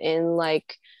myself within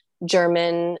like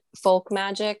German folk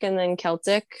magic and then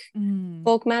Celtic Mm.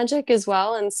 folk magic as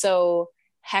well. And so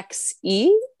Hexe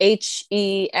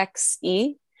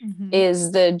Hmm.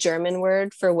 is the German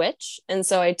word for witch. And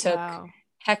so I took Wow.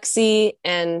 Hexie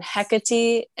and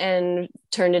Hecate and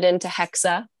turned it into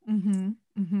Hexa. Hmm.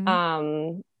 Hmm.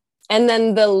 Um, and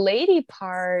then the lady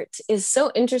part is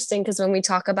so interesting because when we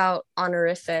talk about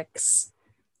honorifics,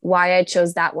 why I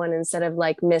chose that one instead of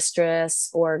like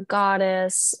mistress or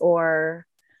goddess or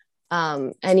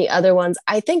any other ones,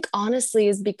 I think honestly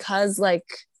is because like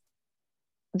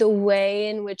the way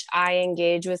in which I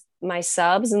engage with my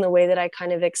subs and the way that I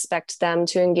kind of expect them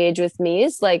to engage with me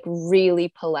is like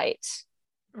really polite.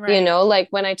 You Right. know, like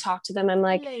when I talk to them, I'm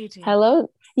like, Lady. hello.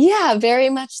 Yeah, very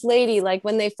much lady. Like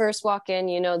when they first walk in,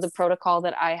 you know, the protocol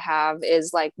that I have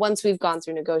is like once we've gone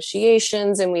through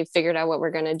negotiations and we've figured out what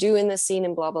we're going to do in the scene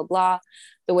and blah, blah, blah.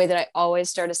 The way that I always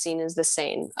start a scene is the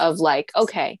same of like,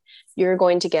 okay, you're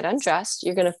going to get undressed.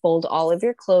 You're going to fold all of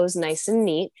your clothes nice and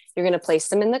neat. You're going to place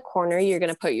them in the corner. You're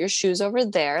going to put your shoes over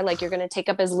there. Like you're going to take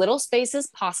up as little space as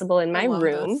possible in I my love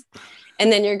room. this.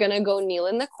 And then you're going to go kneel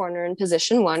in the corner in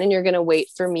position one and you're going to wait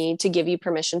for me to give you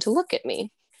permission to look at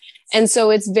me. And so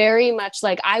it's very much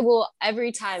like I will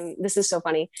every time. This is so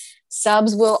funny.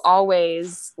 Subs will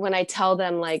always, when I tell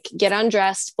them like get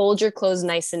undressed, fold your clothes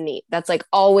nice and neat, that's like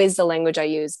always the language I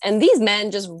use. And these men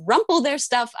just rumple their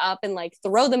stuff up and like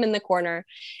throw them in the corner.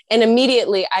 And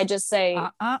immediately I just say,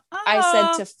 I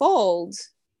said to fold.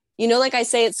 You know, like I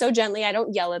say it so gently. I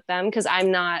don't yell at them because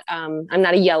I'm not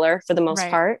a yeller for the most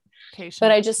Right. part. But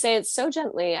Patient. I just say it so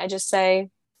gently. I just say,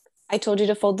 I told you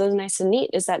to fold those nice and neat.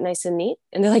 Is that nice and neat?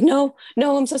 And they're like, no,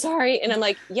 no, I'm so sorry. And I'm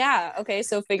like, yeah, okay,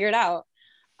 so figure it out.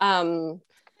 Um,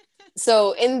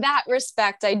 so in that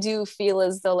respect, I do feel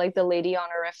as though like the lady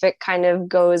honorific kind of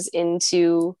goes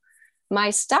into my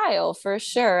style for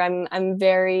sure. I'm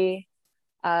very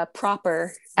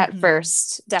proper at Mhm.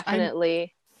 first, I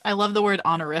definitely. I love the word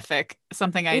honorific,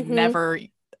 something Mm-hmm.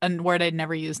 a word I'd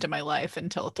never used in my life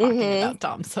until talking Mm-hmm. about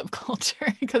Dom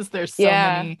subculture because there's so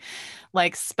Yeah. many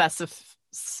like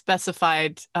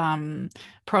specified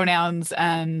pronouns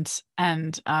and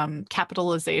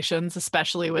capitalizations,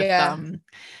 especially with Yeah.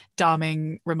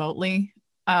 doming remotely.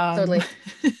 Um, Totally.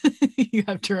 you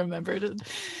have to remember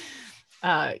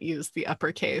to use the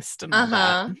uppercase and all that.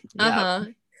 Uh-huh. Yeah, Uh-huh.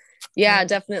 Yeah, or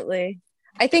definitely.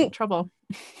 I get in think, trouble.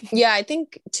 yeah, I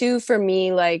think too for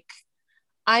me, like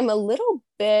I'm a little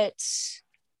bit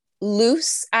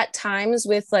loose at times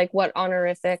with like what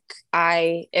honorific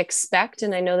I expect.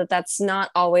 And I know that that's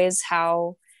not always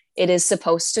how it is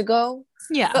supposed to go.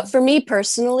 Yeah. But for me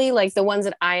personally, like the ones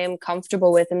that I am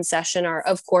comfortable with in session are,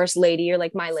 of course, lady or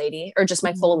like my lady or just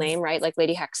my full Mhm. name, right? Like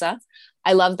Lady Hexa.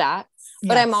 I love that.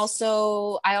 But Yes.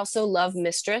 I also love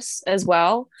mistress as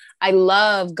well. I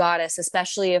love goddess,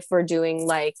 especially if we're doing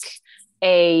like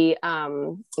a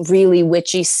really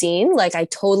witchy scene. Like I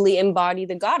totally embody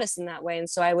the goddess in that way. And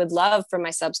so I would love for my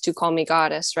subs to call me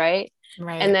goddess, right? And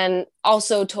Right. then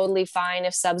also totally fine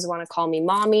if subs want to call me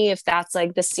mommy, if that's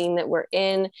like the scene that we're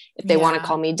in, if they want to Yeah.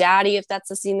 call me daddy, if that's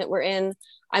the scene that we're in.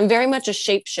 I'm very much a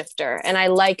shapeshifter and I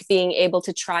like being able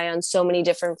to try on so many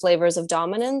different flavors of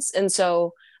dominance. And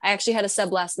so I actually had a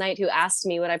sub last night who asked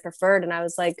me what I preferred. And I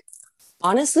was like,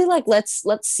 honestly, like let's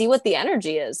see what the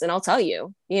energy is and I'll tell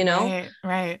you, you know. Right.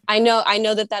 Right. I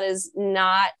know that that is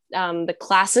not the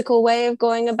classical way of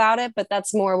going about it, but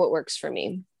that's more what works for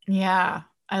me. Yeah.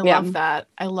 I Yeah. love that.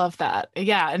 I love that.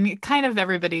 Yeah. And kind of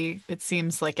everybody, it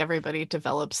seems like everybody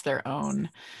develops their own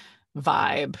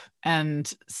vibe.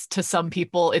 And to some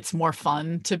people, it's more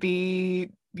fun to be,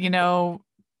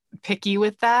 picky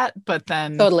with that. But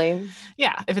then, Totally.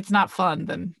 yeah, if it's not fun,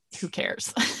 then who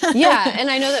cares? Yeah, and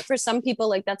I know that for some people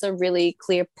like that's a really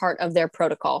clear part of their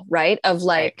protocol, right? Of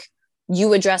Right. like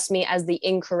you address me as the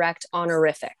incorrect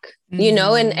honorific. You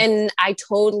know, and Hmm. I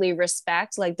totally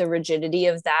respect like the rigidity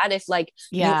of that. If like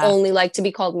you Yeah. only like to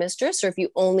be called mistress or if you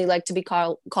only like to be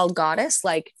called goddess,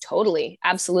 like totally,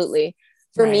 absolutely.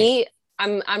 For Right. me,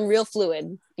 I'm real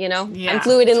fluid, you know? I'm Yeah,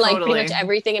 fluid in like pretty much totally.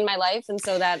 everything in my life and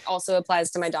so that also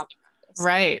applies to my dominant practice.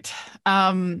 Right.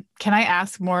 Can I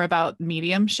ask more about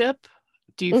mediumship?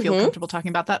 Do you feel Mhm. comfortable talking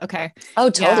about that? Okay. Oh, Yeah.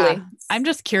 totally. I'm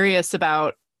just curious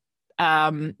about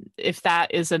if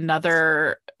that is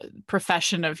another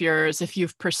profession of yours, if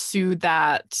you've pursued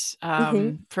that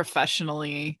Mhm.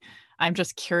 professionally. I'm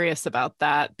just curious about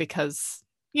that because,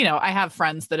 I have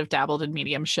friends that have dabbled in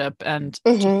mediumship and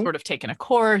just Mhm. sort of taken a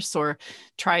course or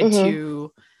tried Mhm.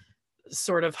 to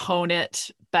sort of hone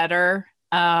it better.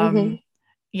 Mhm.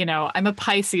 I'm a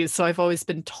Pisces, so I've always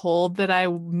been told that I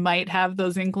might have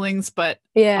those inklings, but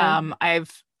Yeah.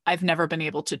 I've never been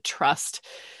able to trust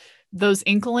those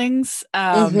inklings,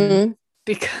 Mm-hmm.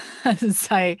 because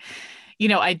I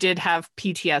did have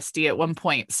PTSD at one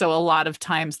point. So a lot of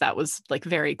times that was like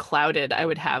very clouded. I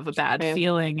would have a bad Right.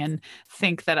 feeling and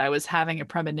think that I was having a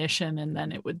premonition, and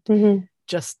then it would Mm-hmm.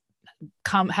 just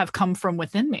come from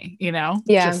within me, Yeah.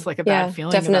 just like a bad Yeah,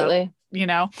 feeling about, definitely.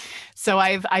 so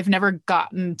I've never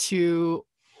gotten to,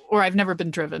 or I've never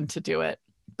been driven to do it,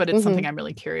 but it's Mm-hmm. something I'm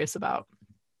really curious about.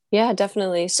 Yeah,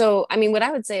 definitely. So, I mean, what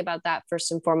I would say about that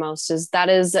first and foremost is that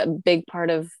is a big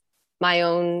part of my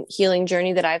own healing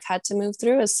journey that I've had to move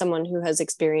through as someone who has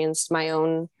experienced my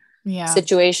own Yeah.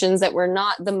 situations that were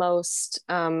not the most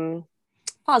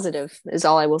positive, is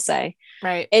all I will say.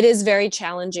 Right. It is very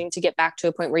challenging to get back to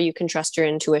a point where you can trust your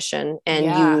intuition and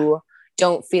Yeah. you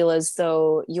don't feel as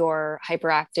though your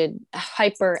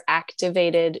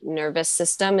hyperactivated nervous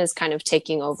system is kind of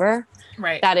taking over.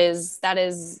 Right. That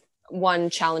is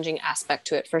one challenging aspect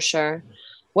to it for sure.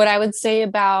 What I would say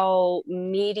about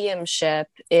mediumship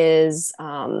is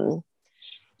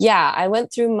yeah, I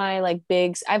went through my like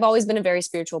I've always been a very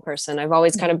spiritual person. I've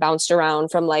always kind of bounced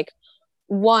around from like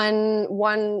one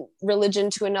religion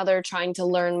to another, trying to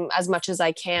learn as much as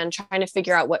I can, trying to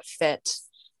figure out what fit.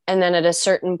 And then at a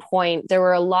certain point, there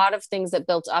were a lot of things that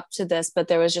built up to this, but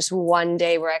there was just one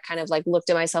day where I kind of like looked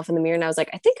at myself in the mirror and I was like,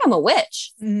 I think I'm a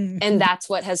witch. Mm. And that's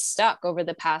what has stuck over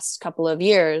the past couple of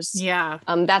years. Yeah.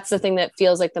 That's the thing that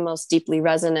feels like the most deeply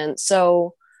resonant.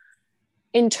 So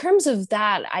in terms of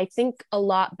that, I think a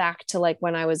lot back to like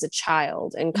when I was a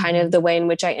child and kind of the way in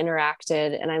which I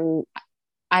interacted. And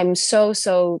I'm so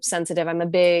sensitive. I'm a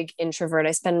big introvert.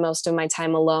 I spend most of my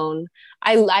time alone.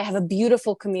 I have a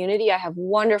beautiful community. I have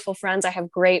wonderful friends. I have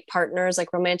great partners,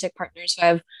 like romantic partners who I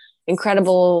have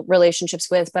incredible relationships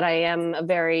with, but I am a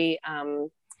very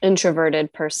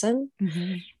introverted person.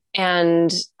 Mm-hmm.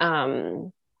 And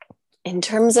in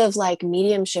terms of like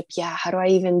mediumship, yeah, how do I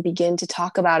even begin to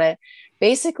talk about it?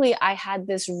 Basically, I had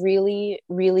this really,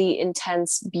 really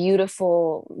intense,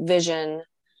 beautiful vision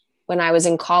when I was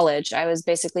in college. I was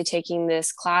basically taking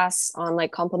this class on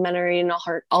like complementary and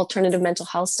alternative mental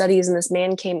health studies. And this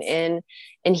man came in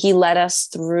and he led us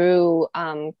through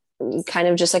kind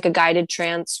of just like a guided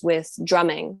trance with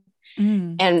drumming.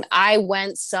 And I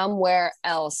went somewhere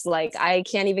else. Like I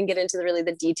can't even get into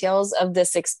the details of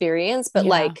this experience, but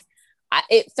like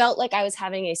it felt like I was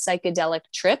having a psychedelic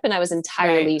trip and I was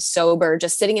entirely sober,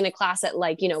 just sitting in a class at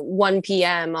like, 1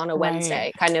 p.m. on a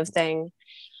Wednesday kind of thing.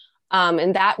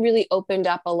 And that really opened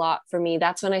up a lot for me.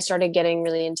 That's when I started getting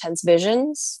really intense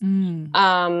visions. And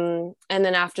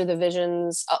then after the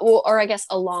visions, or I guess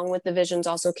along with the visions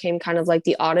also came kind of like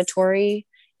the auditory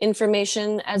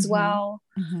information as well.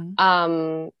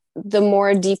 The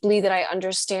more deeply that I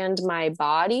understand my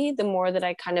body, the more that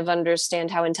I kind of understand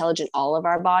how intelligent all of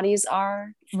our bodies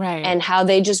are. Right. And how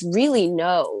they just really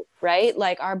know, right?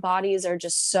 Like our bodies are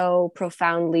just so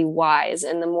profoundly wise.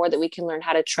 And the more that we can learn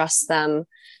how to trust them,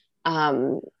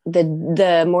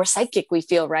 the more psychic we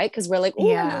feel, right? Because we're like,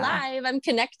 oh, I'm alive, I'm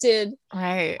connected.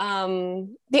 Right.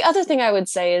 The other thing I would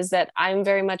say is that I'm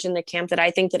very much in the camp that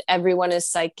I think that everyone is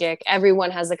psychic.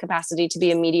 Everyone has the capacity to be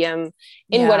a medium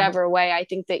in whatever way. I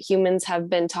think that humans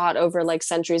have been taught over like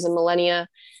centuries and millennia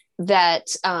that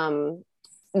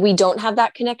we don't have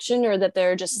that connection, or that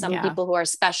there are just some people who are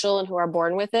special and who are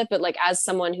born with it. But like, as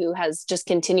someone who has just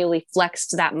continually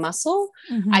flexed that muscle,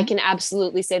 I can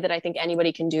absolutely say that I think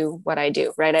anybody can do what I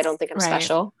do. Right. I don't think I'm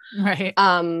special. Right.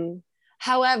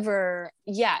 However,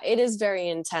 yeah, it is very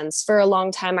intense. For a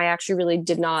long time, I actually really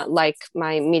did not like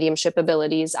my mediumship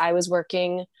abilities. I was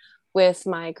working with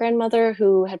my grandmother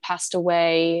who had passed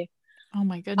away. Oh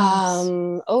my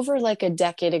goodness. Over like a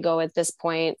decade ago at this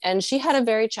point. And she had a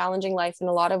very challenging life in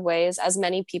a lot of ways, as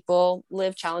many people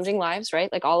live challenging lives, right?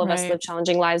 Like all of us live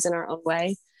challenging lives in our own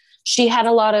way. She had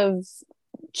a lot of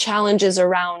challenges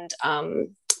around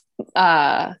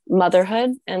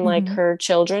motherhood and like her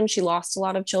children. She lost a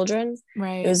lot of children.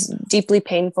 Right. It was deeply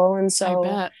painful. And so I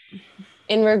bet.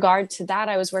 in regard to that,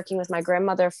 I was working with my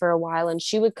grandmother for a while, and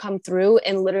she would come through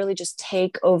and literally just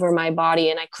take over my body,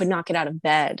 and I could not get out of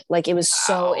bed. Like it was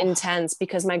so intense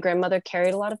because my grandmother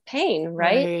carried a lot of pain,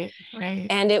 right? Right.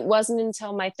 And it wasn't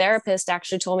until my therapist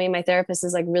actually told me, my therapist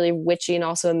is like really witchy and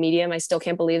also a medium. I still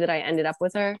can't believe that I ended up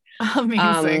with her.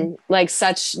 Amazing. Like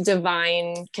such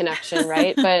divine connection,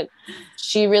 right? But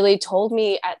she really told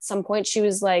me at some point, she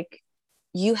was like,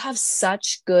 you have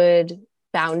such good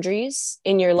boundaries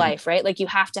in your life, right? Like you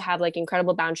have to have like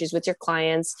incredible boundaries with your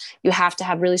clients. You have to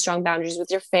have really strong boundaries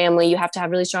with your family. You have to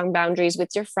have really strong boundaries with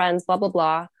your friends, blah, blah,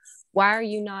 blah. Why are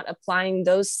you not applying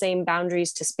those same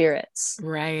boundaries to spirits?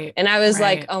 Right. And I was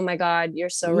like, oh my God, you're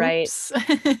so right.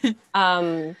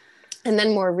 And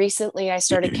then more recently, I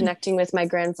started connecting with my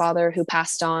grandfather who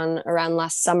passed on around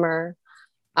last summer.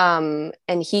 And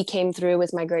he came through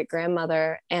with my great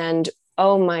grandmother. And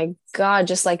oh my God,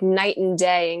 just like night and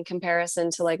day in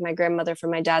comparison to like my grandmother from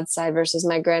my dad's side versus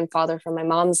my grandfather from my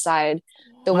mom's side,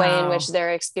 the way in which Wow.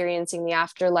 they're experiencing the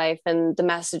afterlife and the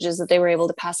messages that they were able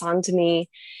to pass on to me.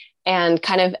 And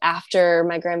kind of after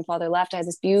my grandfather left, I had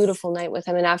this beautiful night with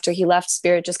him. And after he left,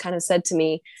 Spirit just kind of said to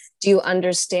me, do you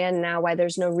understand now why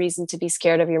there's no reason to be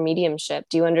scared of your mediumship?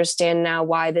 Do you understand now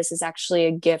why this is actually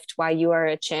a gift, why you are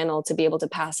a channel to be able to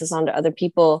pass this on to other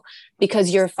people?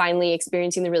 Because you're finally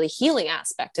experiencing the really healing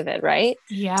aspect of it, right?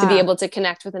 To be Yeah. able to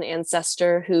connect with an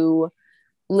ancestor who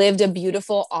lived a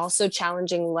beautiful, also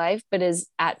challenging life, but is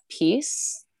at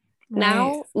peace Right.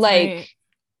 now. Like, Right.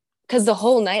 because the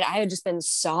whole night I had just been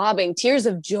sobbing, tears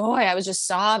of joy. I was just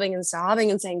sobbing and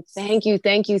sobbing and saying, thank you,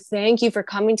 thank you, thank you for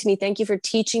coming to me. Thank you for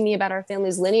teaching me about our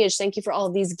family's lineage. Thank you for all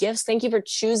of these gifts. Thank you for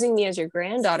choosing me as your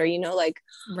granddaughter, you know, like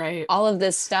Right. all of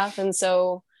this stuff. And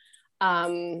so,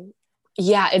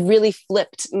 yeah, it really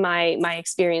flipped my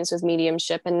experience with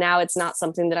mediumship. And now it's not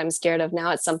something that I'm scared of.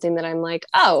 Now it's something that I'm like,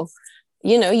 oh,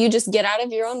 you know, you just get out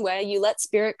of your own way, you let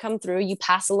spirit come through, you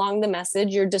pass along the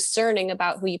message, you're discerning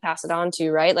about who you pass it on to,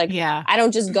 right? Like, Yeah. I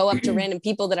don't just go up to random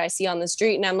people that I see on the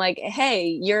street and I'm like, hey,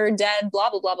 you're dead,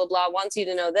 blah blah blah blah blah, wants you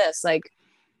to know this. Like,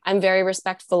 I'm very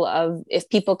respectful of, if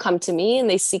people come to me and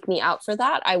they seek me out for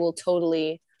that, I will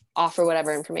totally offer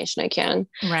whatever information I can.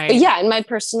 But Right. yeah, in my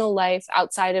personal life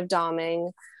outside of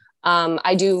doming,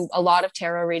 I do a lot of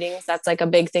tarot readings. That's like a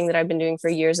big thing that I've been doing for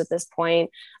years at this point.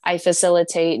 I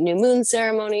facilitate new moon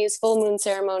ceremonies, full moon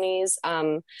ceremonies.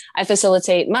 I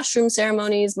facilitate mushroom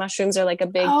ceremonies. Mushrooms are like a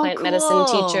big Oh, plant medicine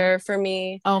cool. teacher for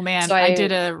me. Oh man, So I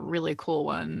did a really cool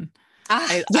one.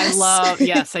 I yes. love,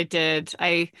 yes, I did.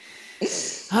 A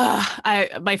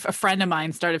friend of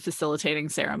mine started facilitating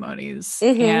ceremonies,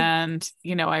 Mm-hmm. and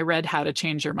I read How to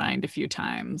Change Your Mind a few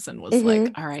times and was like,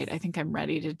 Mm-hmm. all right, I think I'm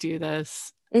ready to do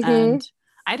this. Mm-hmm. And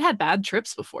I'd had bad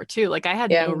trips before too. Like I had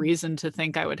no Yeah. reason to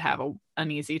think I would have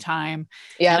an easy time,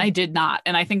 and Yeah. I did not.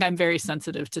 And I think I'm very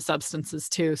sensitive to substances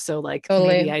too. So like maybe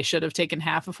Totally. I should have taken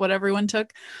half of what everyone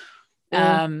took.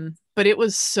 Mm. But it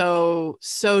was so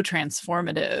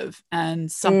transformative, and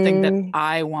something that Mm.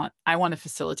 I want to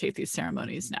facilitate these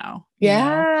ceremonies now,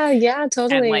 Yeah. Yeah. and like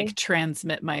Totally.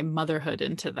 transmit my motherhood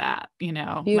into that,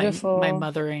 my Beautiful.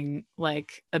 mothering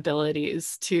like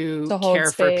abilities to To hold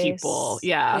care for people, space.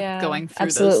 Yeah. going through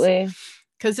this. Absolutely.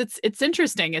 Because it's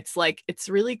interesting. It's like it's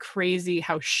really crazy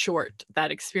how short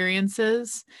that experience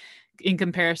is in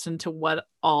comparison to what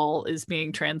all is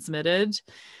being transmitted.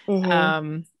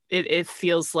 Mm-hmm. It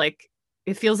feels like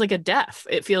a death.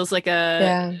 It feels like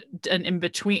Yeah. an in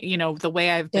between, the way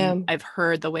Yeah. I've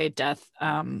heard the way death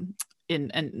in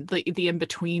and the in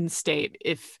between state,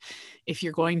 if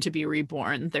you're going to be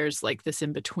reborn, there's like this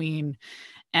in between.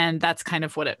 And that's kind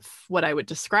of what I would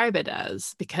describe it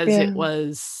as, because it Yeah.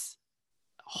 was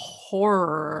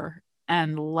horror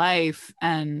and life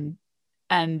and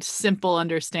simple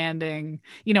understanding.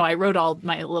 I wrote all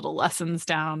my little lessons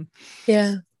down,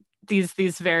 Yeah. these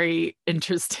very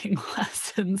interesting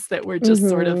lessons that were just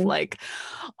sort of Mm-hmm. like,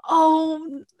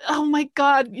 oh my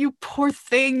God, you poor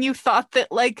thing, you thought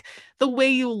that like the way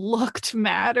you looked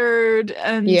mattered,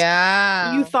 and you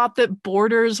Yeah. thought that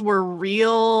borders were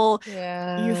real. You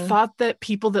Yeah. thought that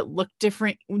people that looked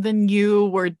different than you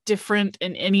were different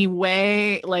in any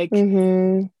way, like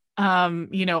Mm-hmm.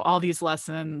 all these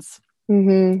lessons.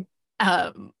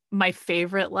 Mm-hmm. My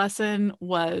favorite lesson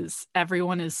was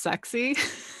everyone is sexy.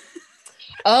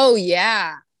 Oh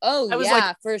yeah. Oh I was like,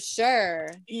 yeah, for sure.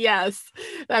 yes.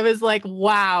 I was like,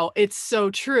 wow, it's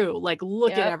so true. Like,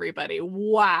 look at Yep. everybody.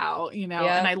 Wow, and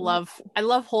Yep. I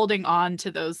love holding on to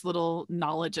those little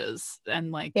knowledges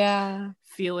and like Yeah.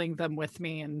 feeling them with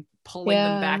me and pulling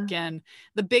them Yeah. back in.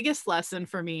 The biggest lesson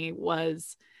for me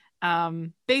was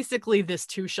basically this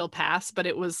too shall pass, but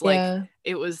it was like Yeah.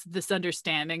 it was this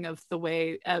understanding of the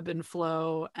way ebb and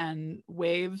flow and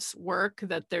waves work,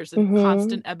 that there's a Mm-hmm.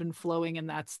 constant ebb and flowing, and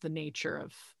that's the nature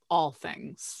of all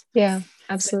things. Yeah. That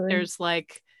Absolutely.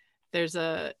 there's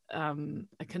a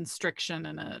constriction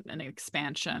and an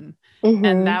expansion. And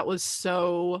Mm-hmm. that was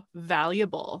so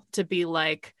valuable, to be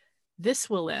like,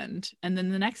 this will end, and then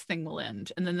the next thing will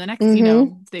end, and then the next, they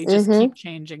Mm-hmm. just Mm-hmm. keep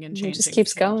changing and It just changing and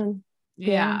keeps changing. going.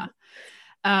 Yeah.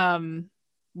 Yeah.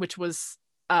 Which was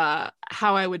how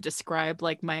I would describe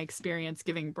like my experience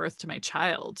giving birth to my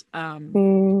child.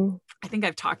 Mm. I think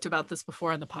I've talked about this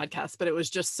before on the podcast, but it was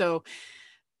just so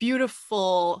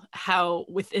beautiful how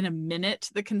within a minute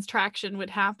the contraction would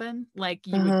happen. Like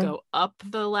you would Uh-huh. go up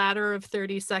the ladder of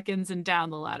 30 seconds and down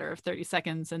the ladder of 30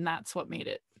 seconds, and that's what made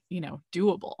it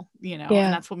doable, and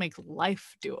Yeah. that's what makes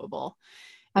life doable.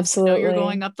 Absolutely. You're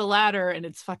going up the ladder and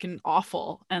it's fucking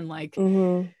awful. And like,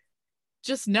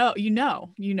 just know,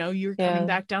 you're coming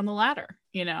back down the ladder,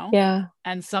 Yeah.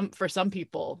 and for some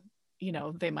people,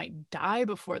 they might die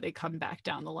before they come back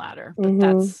down the ladder,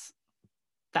 but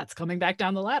that's coming back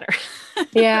down the ladder.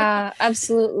 Yeah,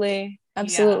 absolutely.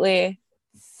 Absolutely.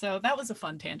 Yeah. So that was a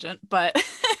fun tangent, but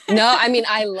no, I mean,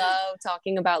 I love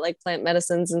talking about like plant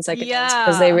medicines and psychedelics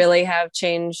because they really have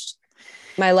changed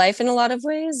my life in a lot of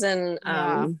ways. And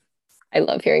I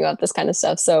love hearing about this kind of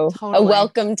stuff. So a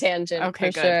welcome tangent.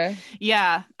 Okay, for good. Sure.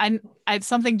 Yeah.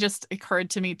 Something just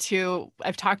occurred to me too.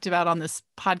 I've talked about on this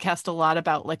podcast a lot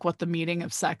about like what the meaning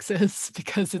of sex is,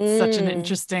 because it's such an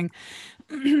interesting,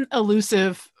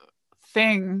 elusive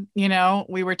thing.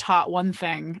 We were taught one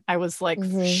thing. I was like,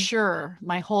 sure,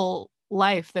 my whole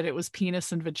life that it was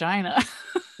penis and vagina.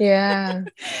 Yeah.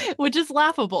 Which is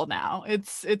laughable now.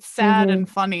 It's sad and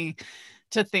funny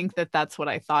to think that that's what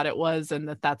I thought it was, and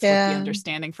that's what the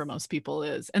understanding for most people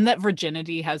is, and that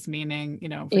virginity has meaning.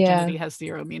 Virginity has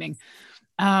zero meaning.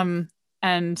 And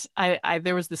I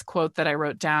there was this quote that I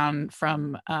wrote down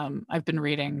from I've been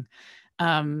reading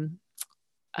what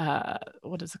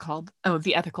is it called? Oh,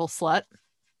 The Ethical Slut.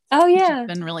 Oh yeah. Which has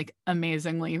been really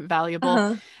amazingly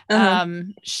valuable.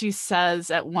 She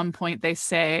says at one point, they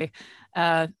say,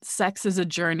 sex is a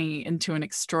journey into an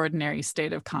extraordinary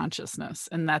state of consciousness.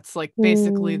 And that's like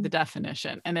basically the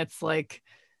definition. And it's like,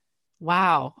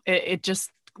 wow, it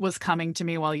just was coming to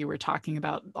me while you were talking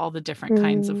about all the different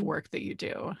kinds of work that you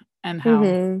do, and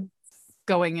how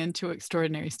going into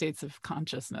extraordinary states of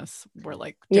consciousness were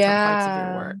like different parts of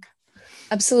your work.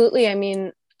 Absolutely. I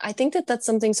mean, I think that that's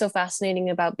something so fascinating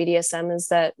about BDSM is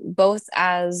that both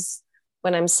as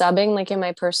when I'm subbing, like in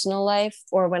my personal life,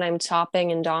 or when I'm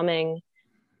topping and doming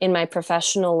in my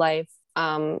professional life,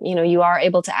 you are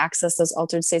able to access those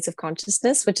altered states of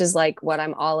consciousness, which is like what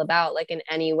I'm all about, like in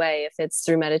any way, if it's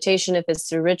through meditation, if it's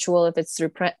through ritual, if it's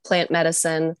through plant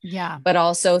medicine, but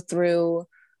also through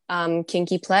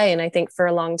kinky play. And I think for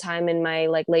a long time in my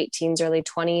like late teens, early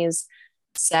 20s,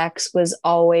 sex was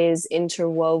always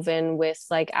interwoven with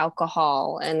like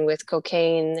alcohol and with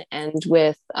cocaine and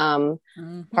with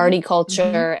party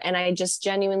culture. And I just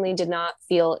genuinely did not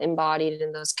feel embodied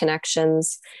in those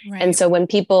connections. And so when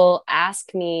people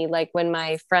ask me, like when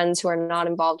my friends who are not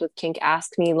involved with kink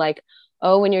ask me like,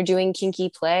 oh, when you're doing kinky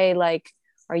play, like,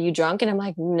 are you drunk? And I'm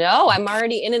like, no, I'm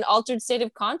already in an altered state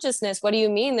of consciousness. What do you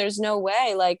mean? There's no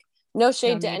way. Like, no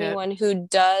shade to anyone who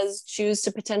does choose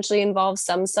to potentially involve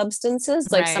some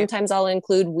substances. Like sometimes I'll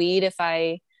include weed if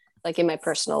I like in my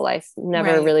personal life,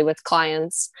 never really with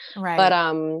clients. But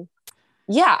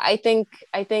yeah, I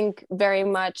think very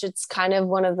much it's kind of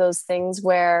one of those things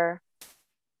where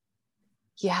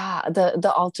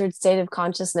the altered state of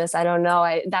consciousness, I don't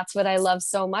know. That's what I love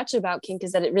so much about kink,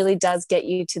 is that it really does get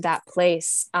you to that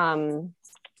place.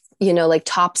 Like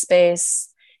top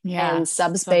space and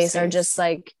subspace are just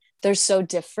like, they're so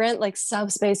different. Like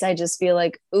subspace, I just feel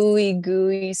like ooey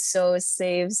gooey, so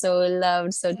safe, so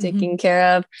loved, so taken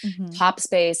care of. Top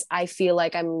space, I feel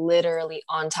like I'm literally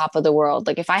on top of the world.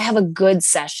 Like if I have a good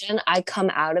session, I come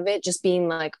out of it just being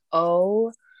like,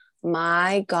 oh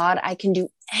my God, I can do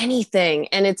anything.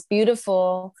 And it's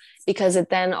beautiful because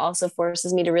it then also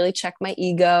forces me to really check my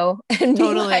ego and be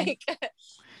like,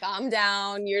 calm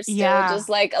down. You're still just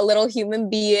like a little human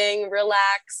being,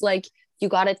 relax. Like you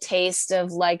got a taste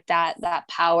of like that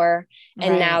power.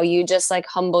 And now you just like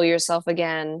humble yourself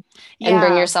again and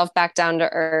bring yourself back down to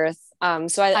earth.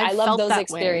 So I love those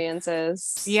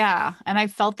experiences. Way. Yeah. And I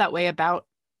felt that way about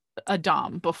a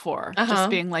dom before, just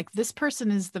being like, this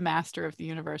person is the master of the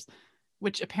universe,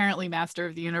 which apparently master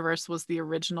of the universe was the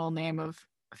original name of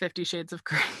 50 Shades of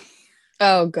Grey.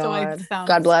 Oh God,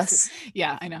 God bless.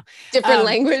 Yeah, I know. Different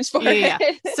language for it. Yeah.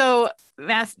 So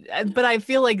but I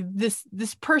feel like this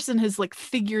person has like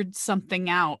figured something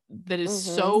out that is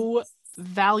so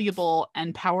valuable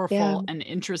and powerful and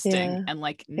interesting and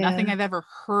like nothing I've ever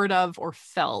heard of or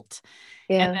felt.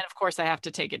 And then of course I have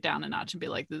to take it down a notch and be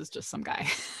like, this is just some guy.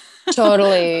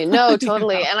 Totally. No,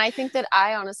 totally. And I think that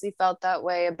I honestly felt that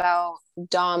way about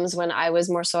DOMs when I was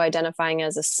more so identifying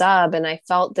as a sub. And I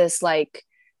felt this like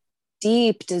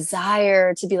deep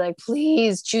desire to be like,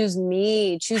 please choose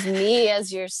me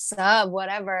as your sub,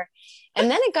 whatever.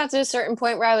 And then it got to a certain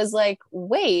point where I was like,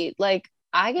 wait, like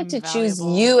I get to choose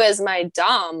you as my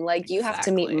dom. Like you have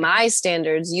to meet my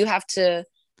standards. You have to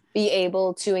be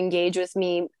able to engage with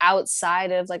me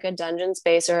outside of like a dungeon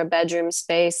space or a bedroom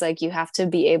space. Like you have to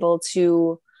be able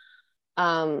to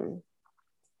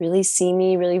really see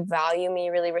me, really value me,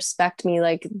 really respect me.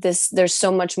 Like this, there's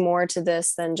so much more to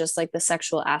this than just like the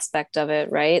sexual aspect of it,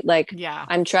 right? Like Yeah.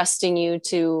 I'm trusting you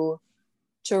to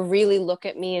really look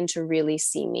at me and to really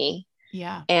see me.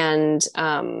 Yeah. And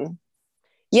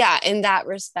yeah, in that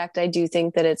respect, I do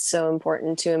think that it's so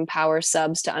important to empower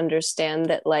subs to understand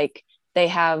that like they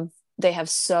have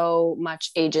so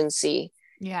much agency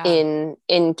Yeah.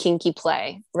 in kinky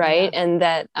play, right? Yeah. And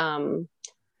that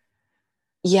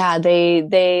yeah,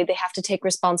 they have to take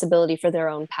responsibility for their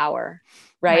own power,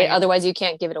 right? Right. Otherwise you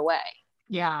can't give it away.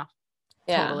 Yeah.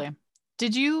 Yeah. Totally.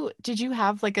 Did you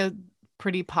have like a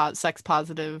pretty sex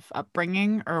positive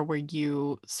upbringing, or were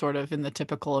you sort of in the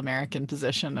typical American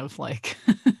position of like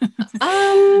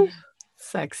Um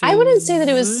sex I wouldn't say that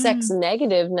it is was sex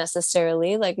negative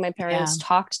necessarily. Like my yeah. parents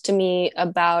talked to me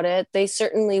about it. They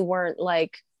certainly weren't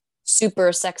like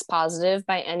super sex positive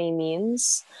by any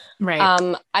means. Right.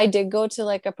 I did go to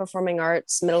like a performing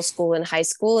arts middle school and high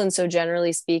school. And so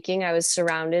generally speaking, I was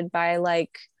surrounded by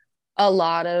like a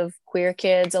lot of queer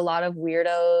kids, a lot of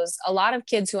weirdos, a lot of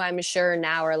kids who I'm sure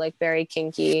now are like very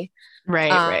kinky.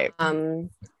 Right, right.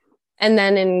 And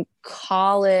then in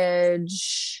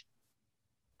college,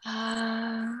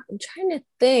 I'm trying to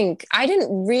think. I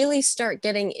didn't really start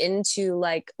getting into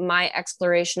like my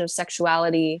exploration of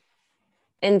sexuality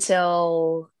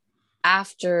until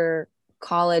after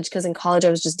college, because in college I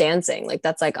was just dancing. Like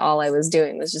that's like all I was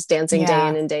doing was just dancing day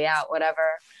in Yeah. and day out,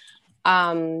 whatever.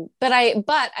 But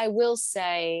I will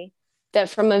say that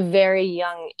from a very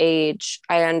young age,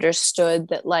 I understood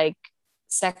that like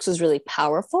sex was really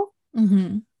powerful.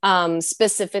 Mm-hmm.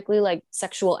 Specifically like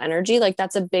sexual energy. Like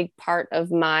that's a big part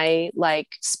of my like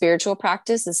spiritual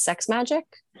practice is sex magic.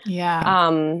 Yeah.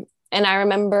 And I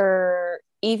remember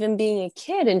even being a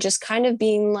kid and just kind of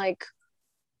being like,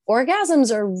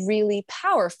 orgasms are really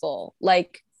powerful.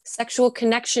 Like sexual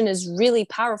connection is really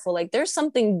powerful. Like there's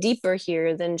something deeper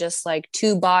here than just like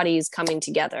two bodies coming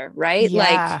together, right? Like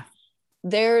Yeah.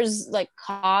 there's like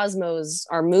cosmos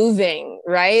are moving,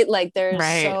 right? Like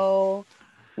Right.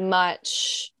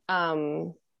 much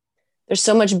there's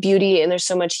so much beauty and there's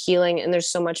so much healing and there's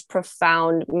so much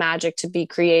profound magic to be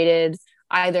created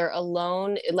either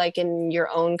alone like in your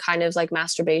own kind of like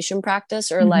masturbation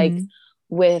practice or like Mm-hmm.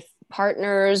 with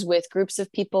partners, with groups of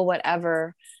people,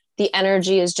 whatever. The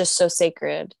energy is just so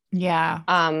sacred. Yeah.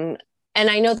 And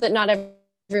I know that not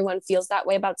everyone feels that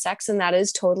way about sex, and that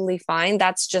is totally fine.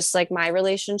 That's just like my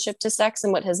relationship to sex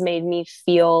and what has made me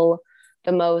feel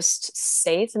the most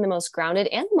safe and the most grounded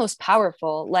and the most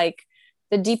powerful. Like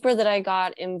the deeper that I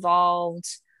got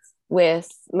involved with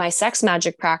my sex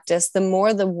magic practice, the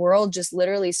more the world just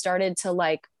literally started to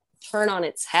like turn on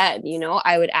its head. You know,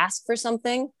 I would ask for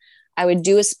something, I would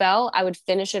do a spell, I would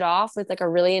finish it off with like a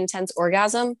really intense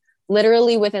orgasm.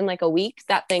 Literally within like a week,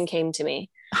 that thing came to me,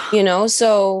 you know?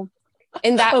 So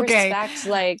in that Okay. respect,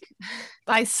 like,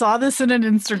 I saw this in an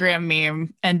Instagram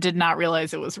meme and did not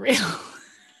realize it was real.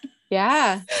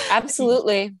 yeah,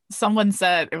 absolutely. Someone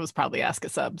said it was probably Ask a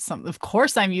Sub. Of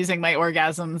course, I'm using my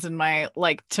orgasms and my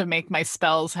like to make my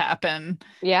spells happen.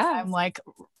 Yeah. I'm like,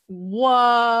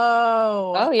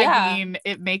 whoa. Oh, I yeah. mean,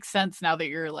 it makes sense now that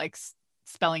you're like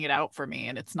spelling it out for me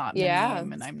and it's not in a Yeah.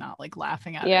 meme and I'm not like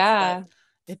laughing at it, but Yeah.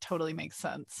 it totally makes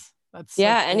sense. That's so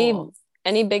Yeah. cool.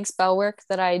 Any big spell work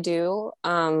that I do,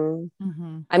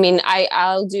 Mm-hmm. I mean,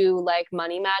 I'll do like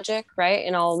money magic, right?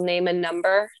 And I'll name a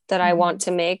number that I want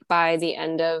Mm-hmm. to make by the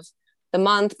end of the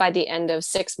month, by the end of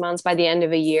 6 months, by the end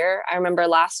of a year. I remember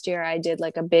last year I did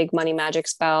like a big money magic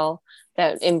spell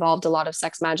that involved a lot of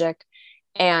sex magic.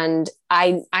 And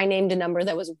I named a number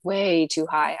that was way too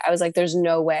high. I was like, there's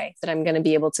no way that I'm going to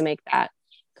be able to make that.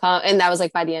 And that was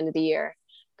like by the end of the year.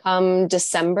 Come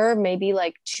December, maybe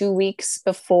like 2 weeks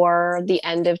before the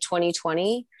end of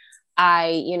 2020,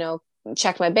 I,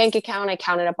 checked my bank account. I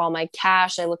counted up all my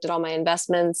cash. I looked at all my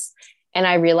investments and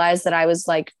I realized that I was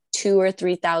like 2 or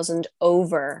 3 thousand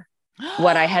over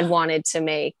what I had wanted to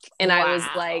make. And I was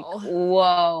like, Wow.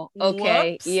 whoa,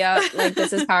 okay, Whoops. yep, like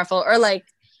this is powerful. Or like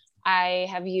I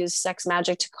have used sex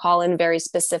magic to call in very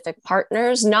specific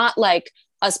partners, not like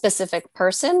a specific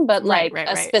person, but Right, like right,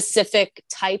 a right. specific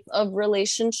type of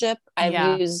relationship. I've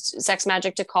Yeah. used sex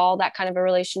magic to call that kind of a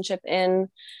relationship in.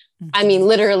 I Mhm. mean,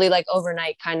 literally like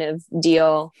overnight kind of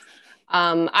deal.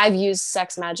 I've used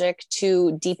sex magic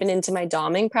to deepen into my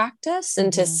doming practice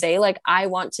and to Mhm. say like I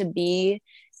want to be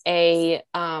a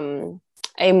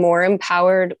more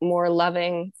empowered, more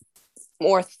loving,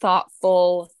 more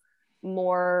thoughtful,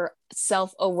 more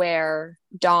self-aware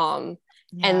dom.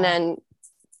 And Yeah. then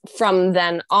from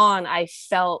then on, I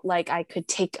felt like I could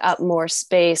take up more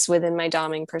space within my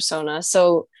doming persona.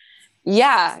 So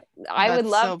Yeah, I would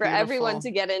That's love so for everyone beautiful.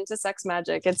 to get into sex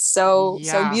magic. It's so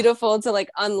Yeah, beautiful to like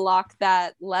unlock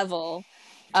that level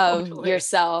of totally.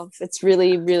 yourself. It's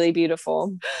really, really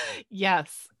beautiful.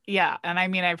 Yes. Yeah. And I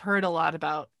mean, I've heard a lot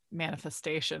about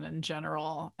manifestation in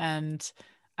general, and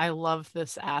I love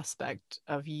this aspect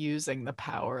of using the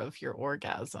power of your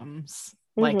orgasms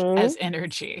like Hmm. as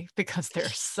energy because they're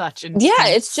such Yeah,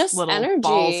 it's intense just little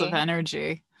balls of energy.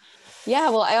 energy. Yeah,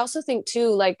 well, I also think too,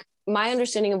 like my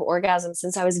understanding of orgasm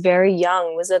since I was very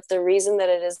young was that the reason that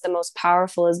it is the most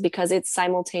powerful is because it's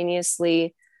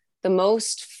simultaneously the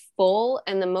most full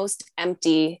and the most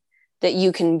empty that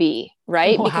you can be,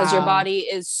 right? Because your Wow. body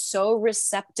is so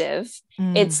receptive.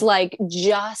 Mm, It's like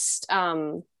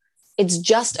it's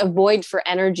just a void for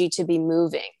energy to be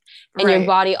moving. And your right.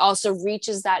 body also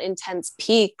reaches that intense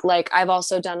peak. Like I've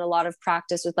also done a lot of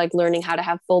practice with like learning how to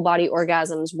have full body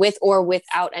orgasms with or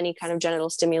without any kind of genital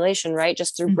stimulation, right?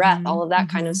 Just through breath, Hmm. all of that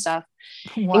kind of Hmm. stuff.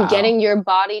 And Wow. getting your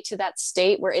body to that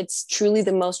state where it's truly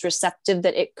the most receptive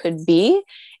that it could be,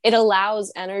 it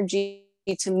allows energy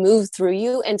to move through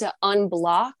you and to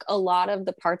unblock a lot of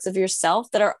the parts of yourself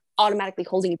that are automatically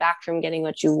holding you back from getting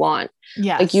what you want.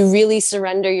 Like you Yes. really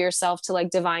surrender yourself to like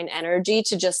divine energy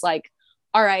to just like,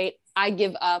 all right, I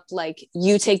give up. Like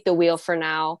you take the wheel for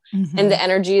now. And the Hmm.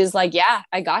 energy is like, yeah,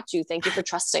 I got you. Thank you for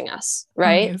trusting us.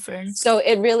 Right. Amazing. So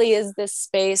it really is this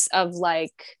space of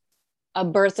like a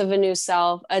birth of a new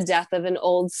self, a death of an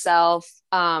old self,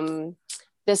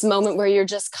 this moment where you're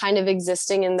just kind of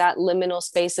existing in that liminal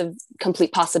space of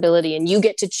complete possibility. And you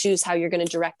get to choose how you're going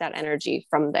to direct that energy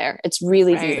from there. It's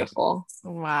really Right. beautiful.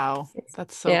 Wow.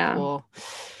 That's so Yeah. cool.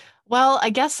 Well,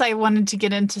 I guess I wanted to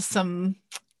get into some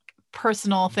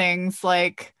personal things,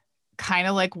 like kind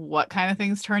of like what kind of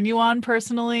things turn you on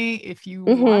personally, if you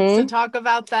want to Mm-hmm. talk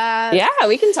about that. Yeah,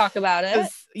 we can talk about it.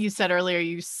 Because you said earlier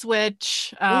you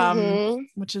switch, Mm-hmm.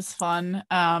 which is fun.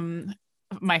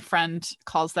 My friend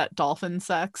calls that dolphin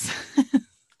sex.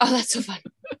 Oh, that's so fun.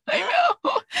 I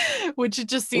know. Which it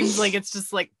just seems like it's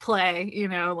just like play,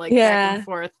 like back and Yeah.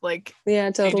 forth, like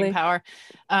Yeah, changing totally. power.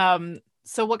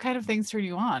 So what kind of things turn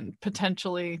you on?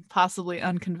 Potentially, possibly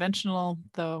unconventional,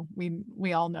 though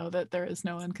we all know that there is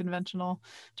no unconventional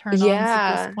turn-ons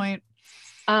at this Yeah. point.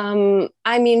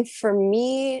 I mean, for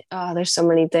me, there's so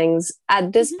many things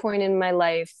at this Mhm. point in my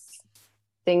life.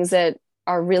 Things that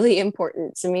are really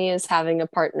important to me is having a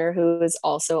partner who is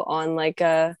also on like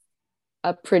a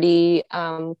pretty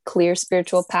clear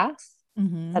spiritual path.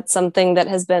 Mhm. That's something that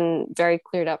has been very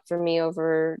cleared up for me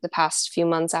over the past few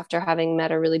months after having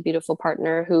met a really beautiful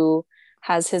partner who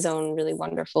has his own really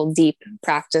wonderful deep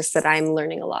practice that I'm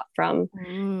learning a lot from.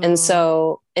 And Ooh,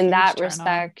 so in huge that turn on.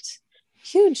 respect,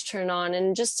 huge turn on,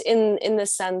 and just in the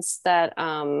sense that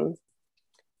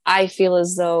I feel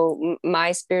as though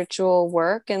my spiritual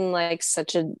work and like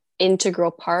such an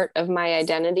integral part of my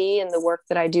identity and the work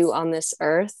that I do on this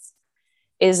earth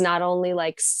is not only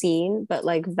like seen but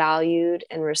like valued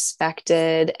and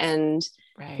respected, and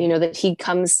Right. that he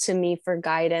comes to me for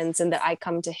guidance and that I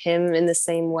come to him in the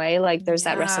same way. Like there's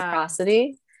that Yeah.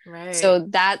 reciprocity. Right. So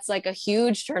that's like a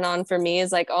huge turn on for me,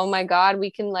 is like, oh my god, we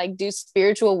can like do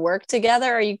spiritual work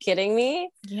together. Are you kidding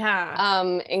me? Yeah.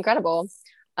 Incredible.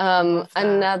 Love that.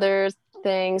 Another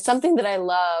thing, something that I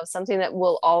love, something that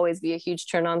will always be a huge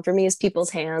turn on for me, is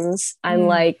people's hands. I'm Mm.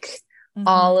 like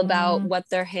all about Hmm. what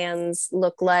their hands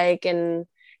look like, and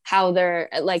how their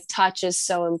like touch is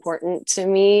so important to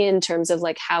me in terms of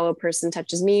like how a person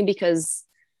touches me, because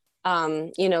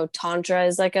tantra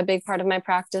is like a big part of my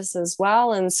practice as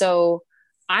well. And so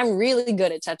I'm really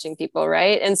good at touching people,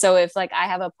 right? And so if like I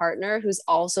have a partner who's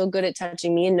also good at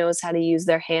touching me and knows how to use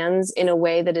their hands in a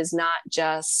way that is not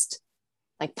just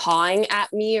like pawing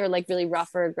at me or like really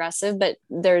rough or aggressive, but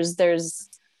there's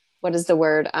what is the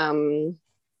word?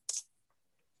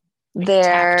 Like Their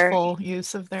tactful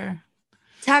use of their.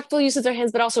 tactful use of their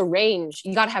hands, but also range.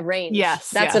 You got to have range. Yes,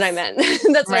 That's what I yes. meant.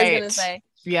 That's what I was going to Right. say.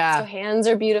 So Yeah. hands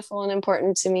are beautiful and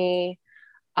important to me.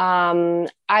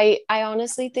 I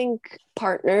honestly think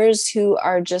partners who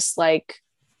are just like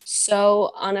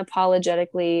so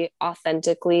unapologetically,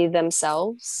 authentically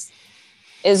themselves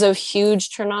is a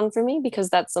huge turn on for me, because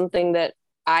that's something that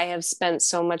I have spent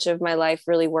so much of my life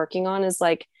really working on, is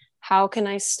like, how can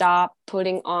I stop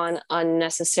putting on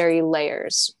unnecessary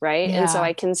layers? Right. And so Yeah.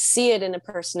 I can see it in a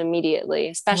person immediately,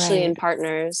 especially in Right.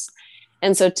 partners.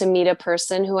 And so to meet a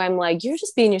person who I'm like, you're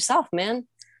just being yourself, man.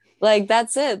 Like,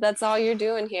 that's it. That's all you're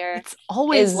doing here It's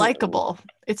always is, likable.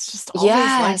 It's just always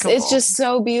yes, it's likable. just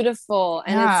so beautiful.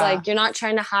 And it's Yeah. like, you're not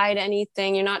trying to hide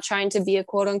anything. You're not trying to be a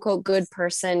quote unquote good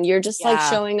person. You're just like Yeah.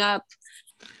 showing up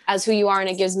as who you are, and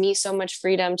it gives me so much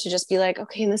freedom to just be like,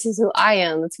 okay, this is who I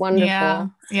am. It's Yeah.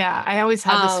 wonderful. Yeah. I always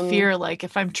had this Um, fear, like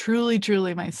if I'm truly,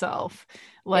 truly myself,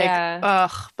 like, yeah.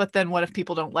 ugh, but then what if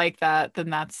people don't like that? Then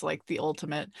that's like the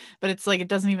ultimate. But it's like it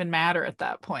doesn't even matter at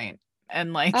that point.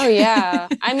 And like Oh yeah.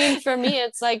 I mean, for me,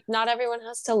 it's like not everyone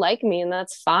has to like me, and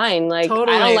that's fine. Like I don't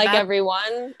totally like that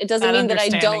everyone. It doesn't that mean that I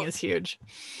understanding don't. is huge.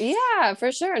 Yeah,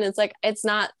 for sure. And it's like, it's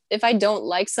not, if I don't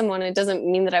like someone, it doesn't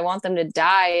mean that I want them to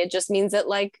die. It just means that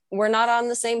like we're not on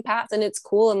the same path, and it's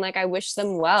cool. And like I wish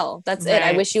them well. That's it. I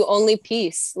Right. wish you only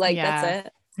peace. Like that's Yeah.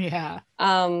 it.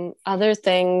 Yeah. Other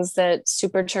things that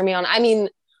super turn me on. I mean,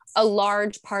 a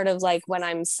large part of like when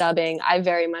I'm subbing, I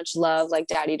very much love like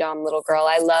daddy dom little girl.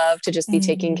 I love to just be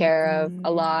taken care of a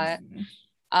lot.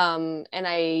 Mm. And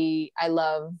I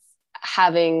love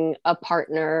having a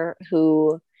partner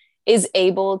who is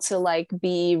able to like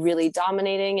be really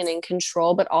dominating and in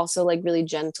control, but also like really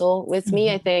gentle with me.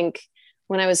 I Mhm. think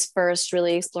when I was first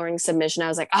really exploring submission, I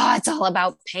was like, oh, it's all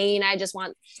about pain. I just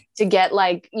want to get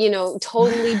like, you know,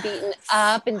 totally beaten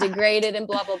up and degraded and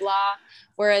blah, blah, blah.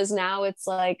 Whereas now it's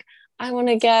like, I want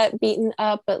to get beaten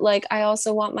up, but like I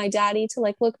also want my daddy to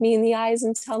like look me in the eyes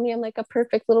and tell me I'm like a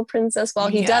perfect little princess while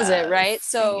he does it, Yes. right?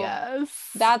 So Yes.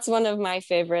 that's one of my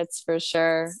favorites for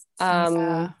sure.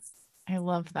 Yeah. I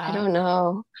love I that. don't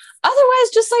know. Otherwise,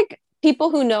 just like people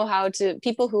who know how to,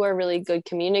 people who are really good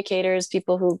communicators,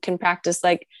 people who can practice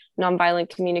like nonviolent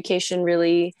communication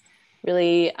really,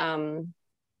 really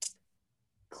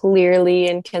clearly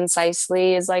and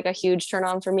concisely is like a huge turn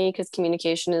on for me, because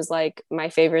communication is like my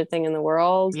favorite thing in the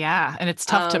world. Yeah, and it's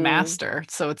tough to Um, master.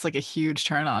 So it's like a huge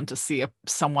turn on to see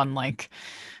someone like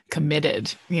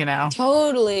committed, you know?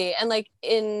 Totally. And like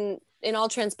in all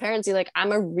transparency, like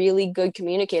I'm a really good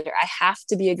communicator. I have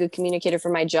to be a good communicator for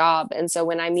my job. And so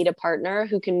when I meet a partner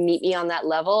who can meet me on that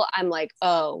level, I'm like,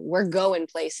 "Oh, we're going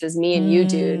places, me and you,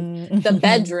 dude. The Mm.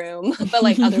 bedroom, but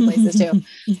like other places too."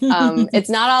 It's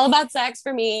not all about sex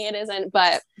for me. It isn't,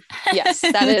 but yes,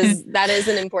 that is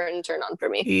an important turn on for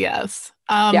me. Yes.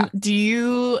 Yeah. Do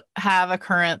you have a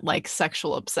current like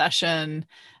sexual obsession,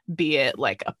 be it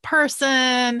like a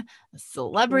person, a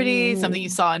celebrity, something you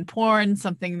Mm. saw in porn,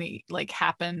 something that like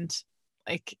happened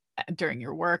like during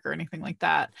your work or anything like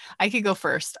that? I could go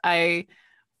first. I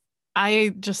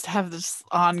just have this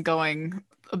ongoing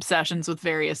obsessions with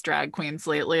various drag queens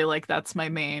lately. Like that's my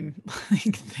main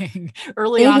like thing.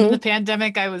 Early on in the Mhm.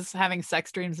 pandemic, I was having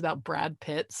sex dreams about Brad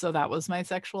Pitt, so that was my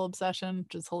sexual obsession,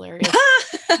 which is hilarious.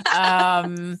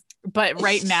 But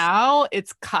right now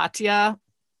it's Katya,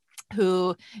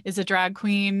 who is a drag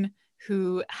queen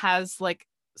who has like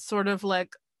sort of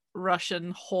like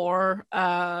Russian whore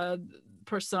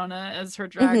persona as her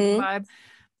drag Mhm. vibe,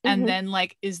 and Mhm. then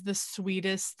like is the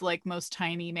sweetest like most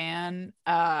tiny man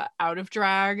out of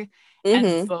drag, and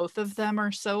Mhm. both of them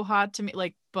are so hot to me,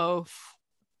 like both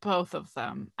of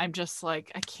them. I'm just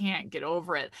like I can't get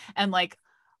over it. And like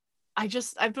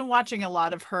I've been watching a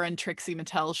lot of her and Trixie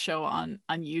Mattel's show on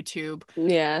YouTube.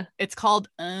 Yeah. It's called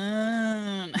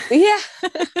Yeah.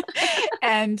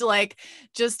 and like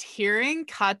just hearing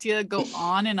Katya go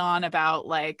on and on about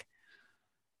like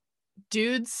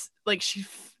dudes like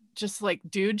just like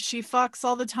dudes she fucks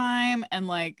all the time, and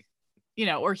like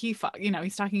or he fuck,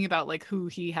 he's talking about like who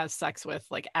he has sex with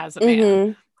like as a man.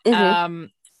 Mhm. Mhm.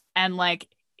 um and like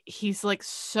he's like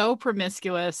so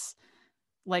promiscuous,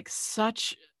 like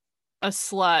such a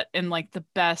slut in like the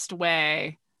best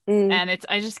way, Mm. and it's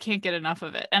I just can't get enough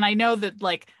of it. And I know that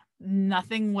like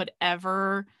nothing would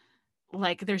ever,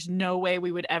 like there's no way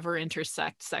we would ever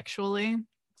intersect sexually,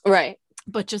 Right.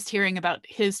 but just hearing about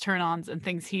his turn-ons and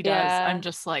things he does, I'm Yeah.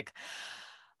 just like,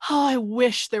 oh, I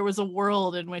wish there was a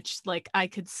world in which like I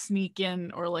could sneak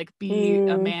in or like be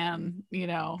a Mm.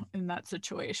 man, in that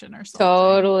situation or something.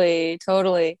 Totally.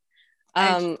 Totally.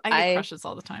 I get I crushes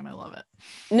all the time. I love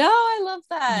no, I love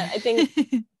that. I think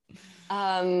it.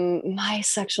 my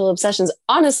sexual obsessions,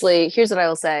 honestly, here's what I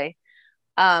will say.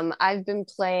 I've been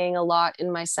playing a lot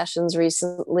in my sessions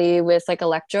recently with like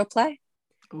electro play,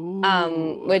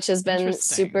 Ooh, which has been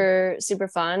interesting. super, super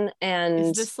fun. Is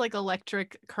And this like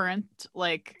electric current?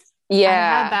 Like I had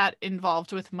yeah. that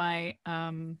involved with my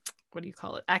what do you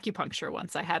call it? Acupuncture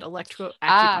once. I had electro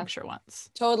Ah, acupuncture once.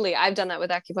 totally. I've done that with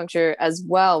acupuncture as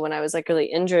well. When I was like really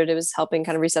injured, it was helping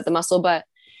kind of reset the muscle. But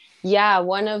yeah,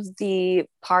 one of the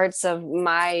parts of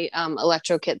my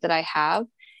electro kit that I have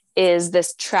is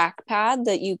this track pad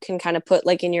that you can kind of put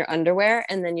like in your underwear,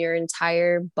 and then your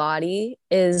entire body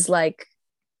is like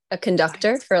a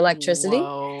conductor for electricity.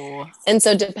 Whoa. And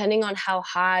so depending on how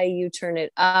high you turn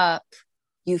it up,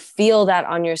 you feel that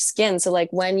on your skin. So like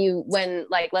when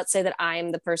like let's say that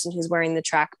I'm the person who's wearing the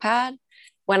track pad,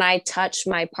 when I touch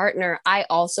my partner, I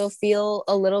also feel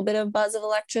a little bit of buzz of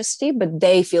electricity, but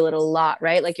they feel it a lot,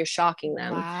 right? Like you're shocking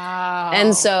them. And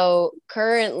Wow. so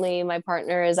currently my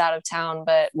partner is out of town,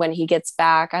 but when he gets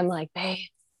back, I'm like, babe,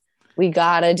 we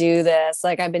gotta do this.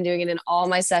 Like I've been doing it in all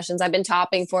my sessions. I've been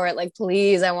topping for it. Like,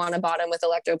 please, I want a bottom with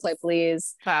electroplay,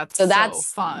 please. That's So so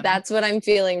fun. that's what I'm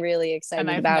feeling really excited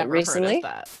And I've about never heard of recently.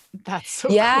 that. That's so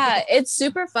Yeah, cool. it's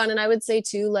super fun. And I would say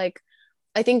too, like,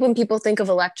 I think when people think of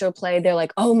electroplay, they're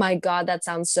like, oh my God, that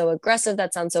sounds so aggressive.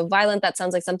 That sounds so violent. That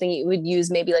sounds like something you would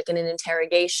use maybe like in an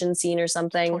interrogation scene or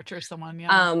something. Torture someone,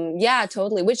 yeah. Yeah,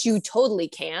 totally. Which you totally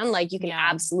can. Like you can Yeah.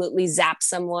 absolutely zap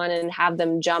someone and have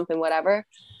them jump and whatever.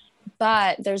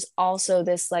 But there's also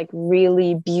this like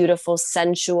really beautiful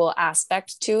sensual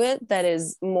aspect to it that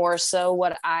is more so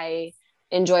what I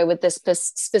enjoy with this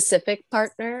specific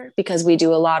partner, because we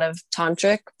do a lot of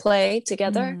tantric play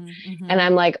together. Mm-hmm. And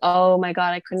I'm like, oh my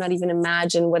God, I could not even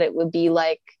imagine what it would be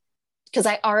like, because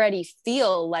I already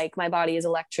feel like my body is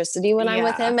electricity when I'm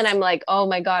with Yeah. him. And I'm like, oh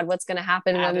my God, what's going to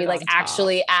happen when we Added like on top.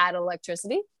 actually add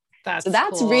electricity? That's So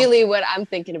that's cool. really what I'm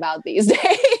thinking about these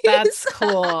days. That's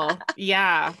cool.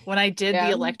 Yeah. When I did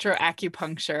Yeah. the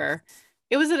electroacupuncture,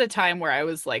 it was at a time where I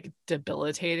was like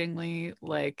debilitatingly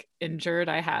like injured.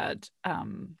 I had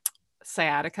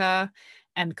sciatica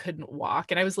and couldn't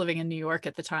walk. And I was living in New York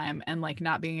at the time, and like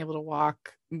not being able to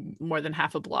walk more than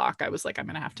half a block, I was like, I'm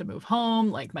gonna have to move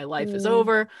home. Like my life is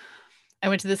over. I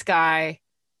went to this guy,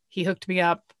 he hooked me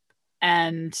up,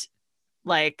 and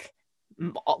like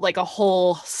a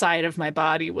whole side of my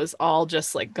body was all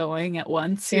just like going at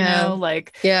once, you know,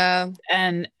 like Yeah.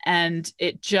 and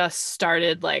it just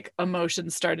started, like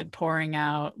emotions started pouring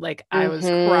out, like I was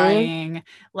crying.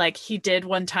 Like he did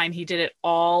one time, he did it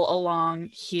all along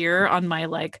here on my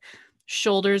like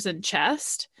shoulders and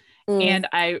chest, and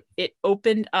it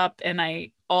opened up,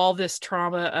 and all this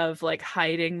trauma of like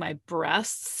hiding my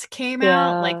breasts came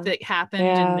out, like that happened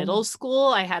in middle school.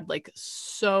 I had like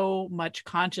so much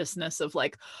consciousness of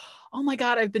like, oh my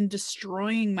God, I've been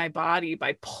destroying my body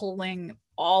by pulling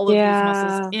all of these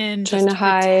muscles in just to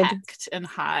protect and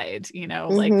hide, you know,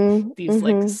 like these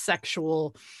like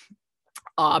sexual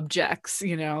objects,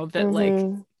 you know, that like,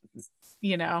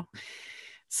 you know.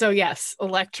 So yes,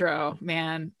 electro,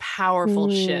 man,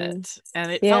 powerful shit.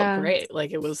 And it felt great.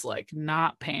 Like it was like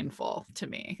not painful to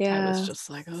me. I was just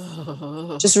like,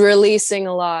 oh, just releasing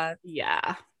a lot.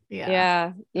 Yeah.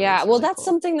 Well, really that's cool.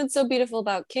 something that's so beautiful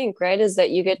about kink, right? Is that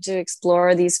you get to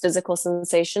explore these physical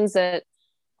sensations that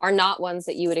are not ones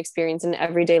that you would experience in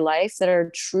everyday life, that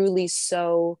are truly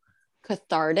so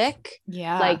cathartic.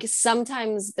 Yeah. Like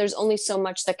sometimes there's only so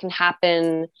much that can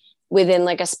happen within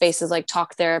like a space of like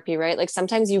talk therapy, right? Like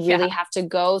sometimes you really have to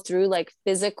go through like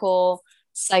physical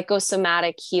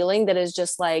psychosomatic healing that is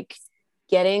just like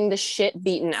getting the shit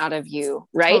beaten out of you,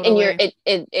 right? Totally.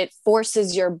 And it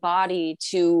forces your body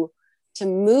to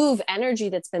move energy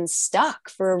that's been stuck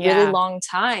for a really long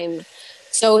time.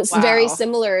 So it's very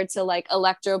similar to like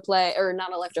electroplay, or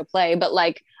not electroplay, but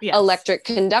like electric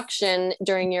conduction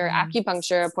during your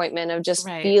acupuncture appointment, of just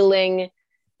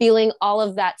feeling all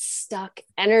of that stuck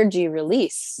energy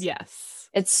release. Yes.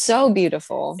 It's so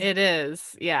beautiful. It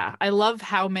is. Yeah. I love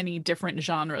how many different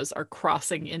genres are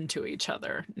crossing into each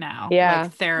other now. Yeah.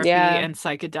 Like therapy and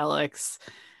psychedelics,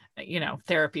 you know,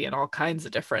 therapy and all kinds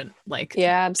of different like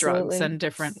drugs and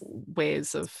different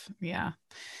ways of,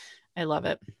 I love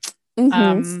it.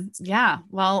 Yeah.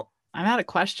 Well, I'm out of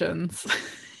questions.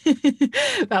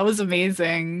 That was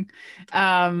amazing.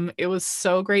 It was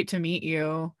so great to meet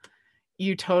you.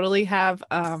 You totally have,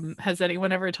 has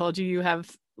anyone ever told you you have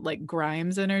like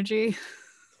Grimes energy?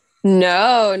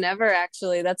 No, never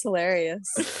actually. That's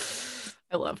hilarious.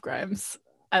 I love Grimes.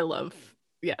 I love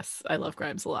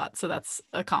Grimes a lot. So that's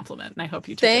a compliment. And I hope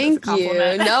you take it as a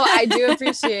compliment. You. No, I do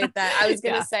appreciate that. I was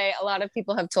going to say, a lot of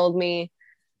people have told me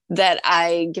that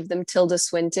I give them Tilda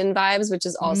Swinton vibes, which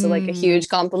is also like a huge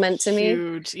compliment to me.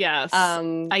 Huge, yes.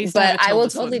 I will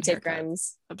totally take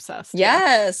Grimes. Obsessed.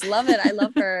 Yes, love it. I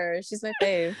love her. She's my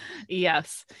fave.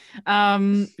 Yes.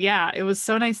 Yeah, it was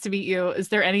so nice to meet you. Is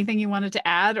there anything you wanted to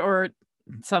add, or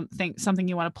something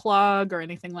you want to plug or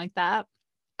anything like that?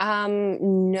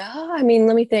 No, I mean,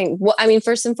 let me think. Well, I mean,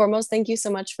 first and foremost, thank you so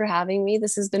much for having me.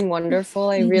 This has been wonderful.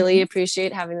 I really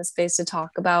appreciate having the space to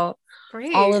talk about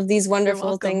all of these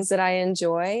wonderful things that I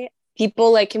enjoy.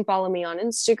 People like can follow me on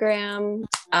Instagram.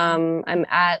 I'm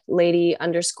at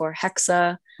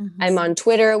lady_hexa. I'm on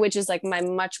Twitter, which is like my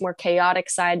much more chaotic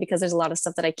side, because there's a lot of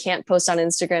stuff that I can't post on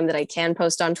Instagram that I can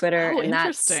post on Twitter. Oh, and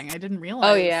interesting. I didn't realize.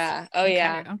 Oh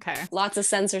yeah. Okay. Lots of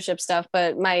censorship stuff,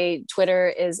 but my Twitter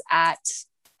is at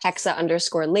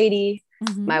hexa_lady.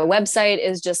 Mhm. My website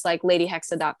is just like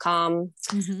ladyhexa.com.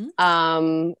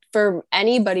 Mhm. For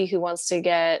anybody who wants to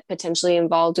get potentially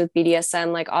involved with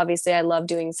BDSM, like obviously I love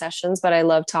doing sessions, but I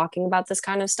love talking about this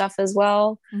kind of stuff as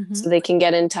well. So Mhm. they can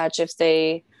get in touch if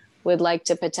they would like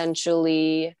to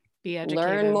potentially Be learn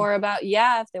educated. more about,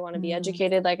 yeah, if they want to be Mhm.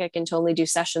 educated, like I can totally do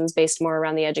sessions based more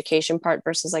around the education part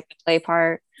versus like the play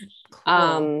part.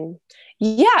 Cool.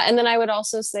 Yeah, and then I would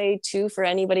also say too, for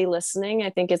anybody listening,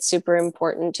 I think it's super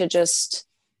important to just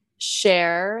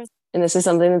share, and this is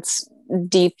something that's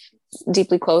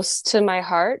deeply close to my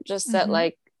heart, just that Mhm.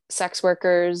 like sex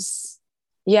workers,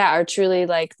 yeah, are truly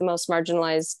like the most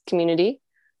marginalized community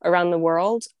around the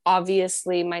world.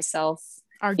 Obviously myself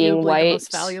being Arguably the white,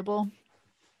 most valuable.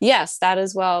 yes, that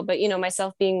as well, but you know,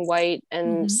 myself being white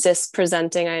and Mhm. cis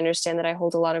presenting, I understand that I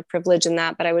hold a lot of privilege in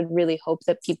that, but I would really hope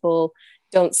that people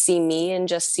don't see me and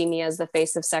just see me as the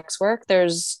face of sex work.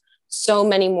 There's so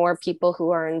many more people who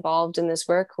are involved in this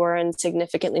work who are in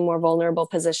significantly more vulnerable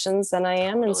positions than I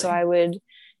am, and so Totally. I would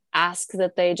ask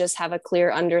that they just have a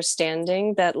clear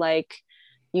understanding that, like,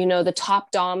 you know, the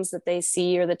top doms that they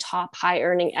see or the top high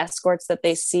earning escorts that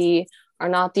they see are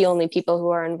not the only people who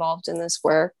are involved in this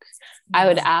work. I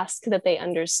would Yeah. ask that they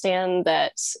understand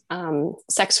that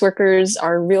sex workers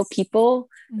are real people,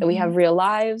 that we have Mhm. real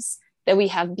lives, that we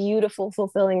have beautiful,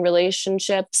 fulfilling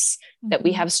relationships, that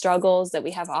we Mhm. have struggles, that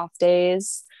we have off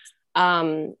days,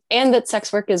 and that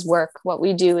sex work is work. What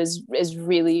we do is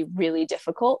really, really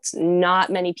difficult. Not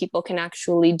many people can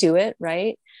actually do it,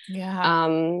 right?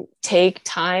 Yeah. Take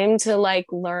time to like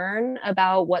learn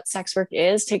about what sex work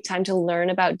is, take time to learn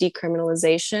about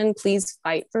decriminalization. Please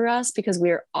fight for us, because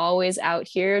we are always out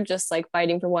here just like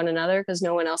fighting for one another because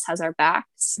no one else has our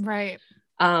backs. Right.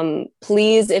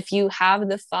 Please, if you have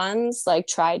the funds, like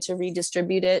try to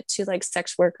redistribute it to like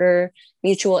sex worker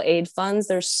mutual aid funds.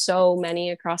 There's so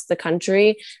many across the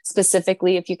country.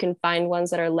 Specifically, if you can find ones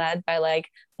that are led by like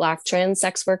Black trans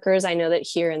sex workers. I know that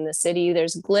here in the city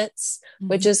there's Glitz,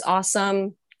 which Mhm. is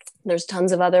awesome. There's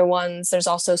tons of other ones. There's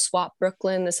also SWAP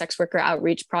Brooklyn, the sex worker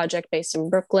outreach project based in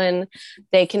Brooklyn.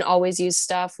 They can always use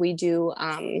stuff. We do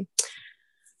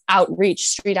outreach,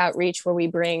 street outreach, where we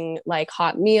bring like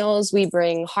hot meals, we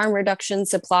bring harm reduction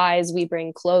supplies, we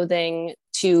bring clothing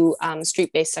to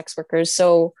street-based sex workers.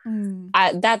 So Mm.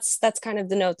 that's kind of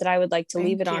the note that I would like to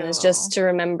leave it Thank on, is you. just to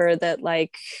remember that,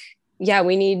 like, yeah,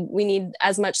 we need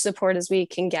as much support as we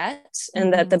can get,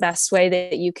 and that the Mhm. best way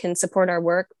that you can support our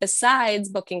work besides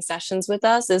booking sessions with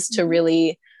us is to Mhm.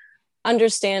 really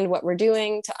understand what we're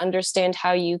doing, to understand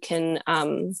how you can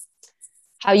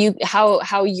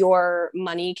how your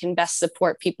money can best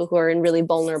support people who are in really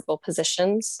vulnerable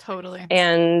positions, Totally.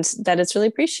 and that it's really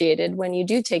appreciated when you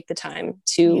do take the time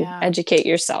to Yeah. educate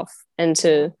yourself and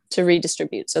to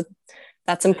redistribute. So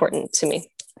that's important to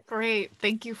me. Great.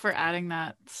 Thank you for adding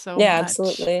that so Yeah, much.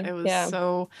 absolutely. It was Yeah.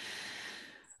 so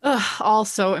all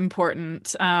so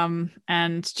important.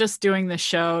 And just doing the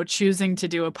show, choosing to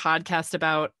do a podcast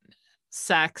about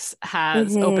sex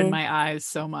has opened Mm-hmm. my eyes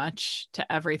so much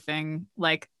to everything.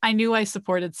 Like, I knew I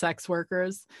supported sex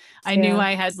workers. I knew Yeah.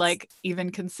 I had like even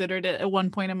considered it at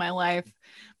one point in my life,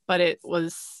 but it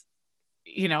was,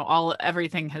 you know,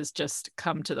 everything has just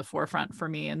come to the forefront for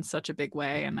me in such a big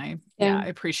way. And Yeah. I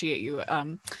appreciate you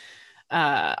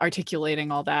articulating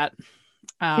all that.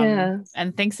 Yeah.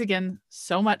 And thanks again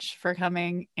so much for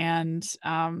coming. And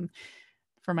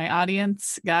for my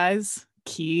audience, guys,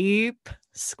 keep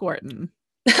squirting.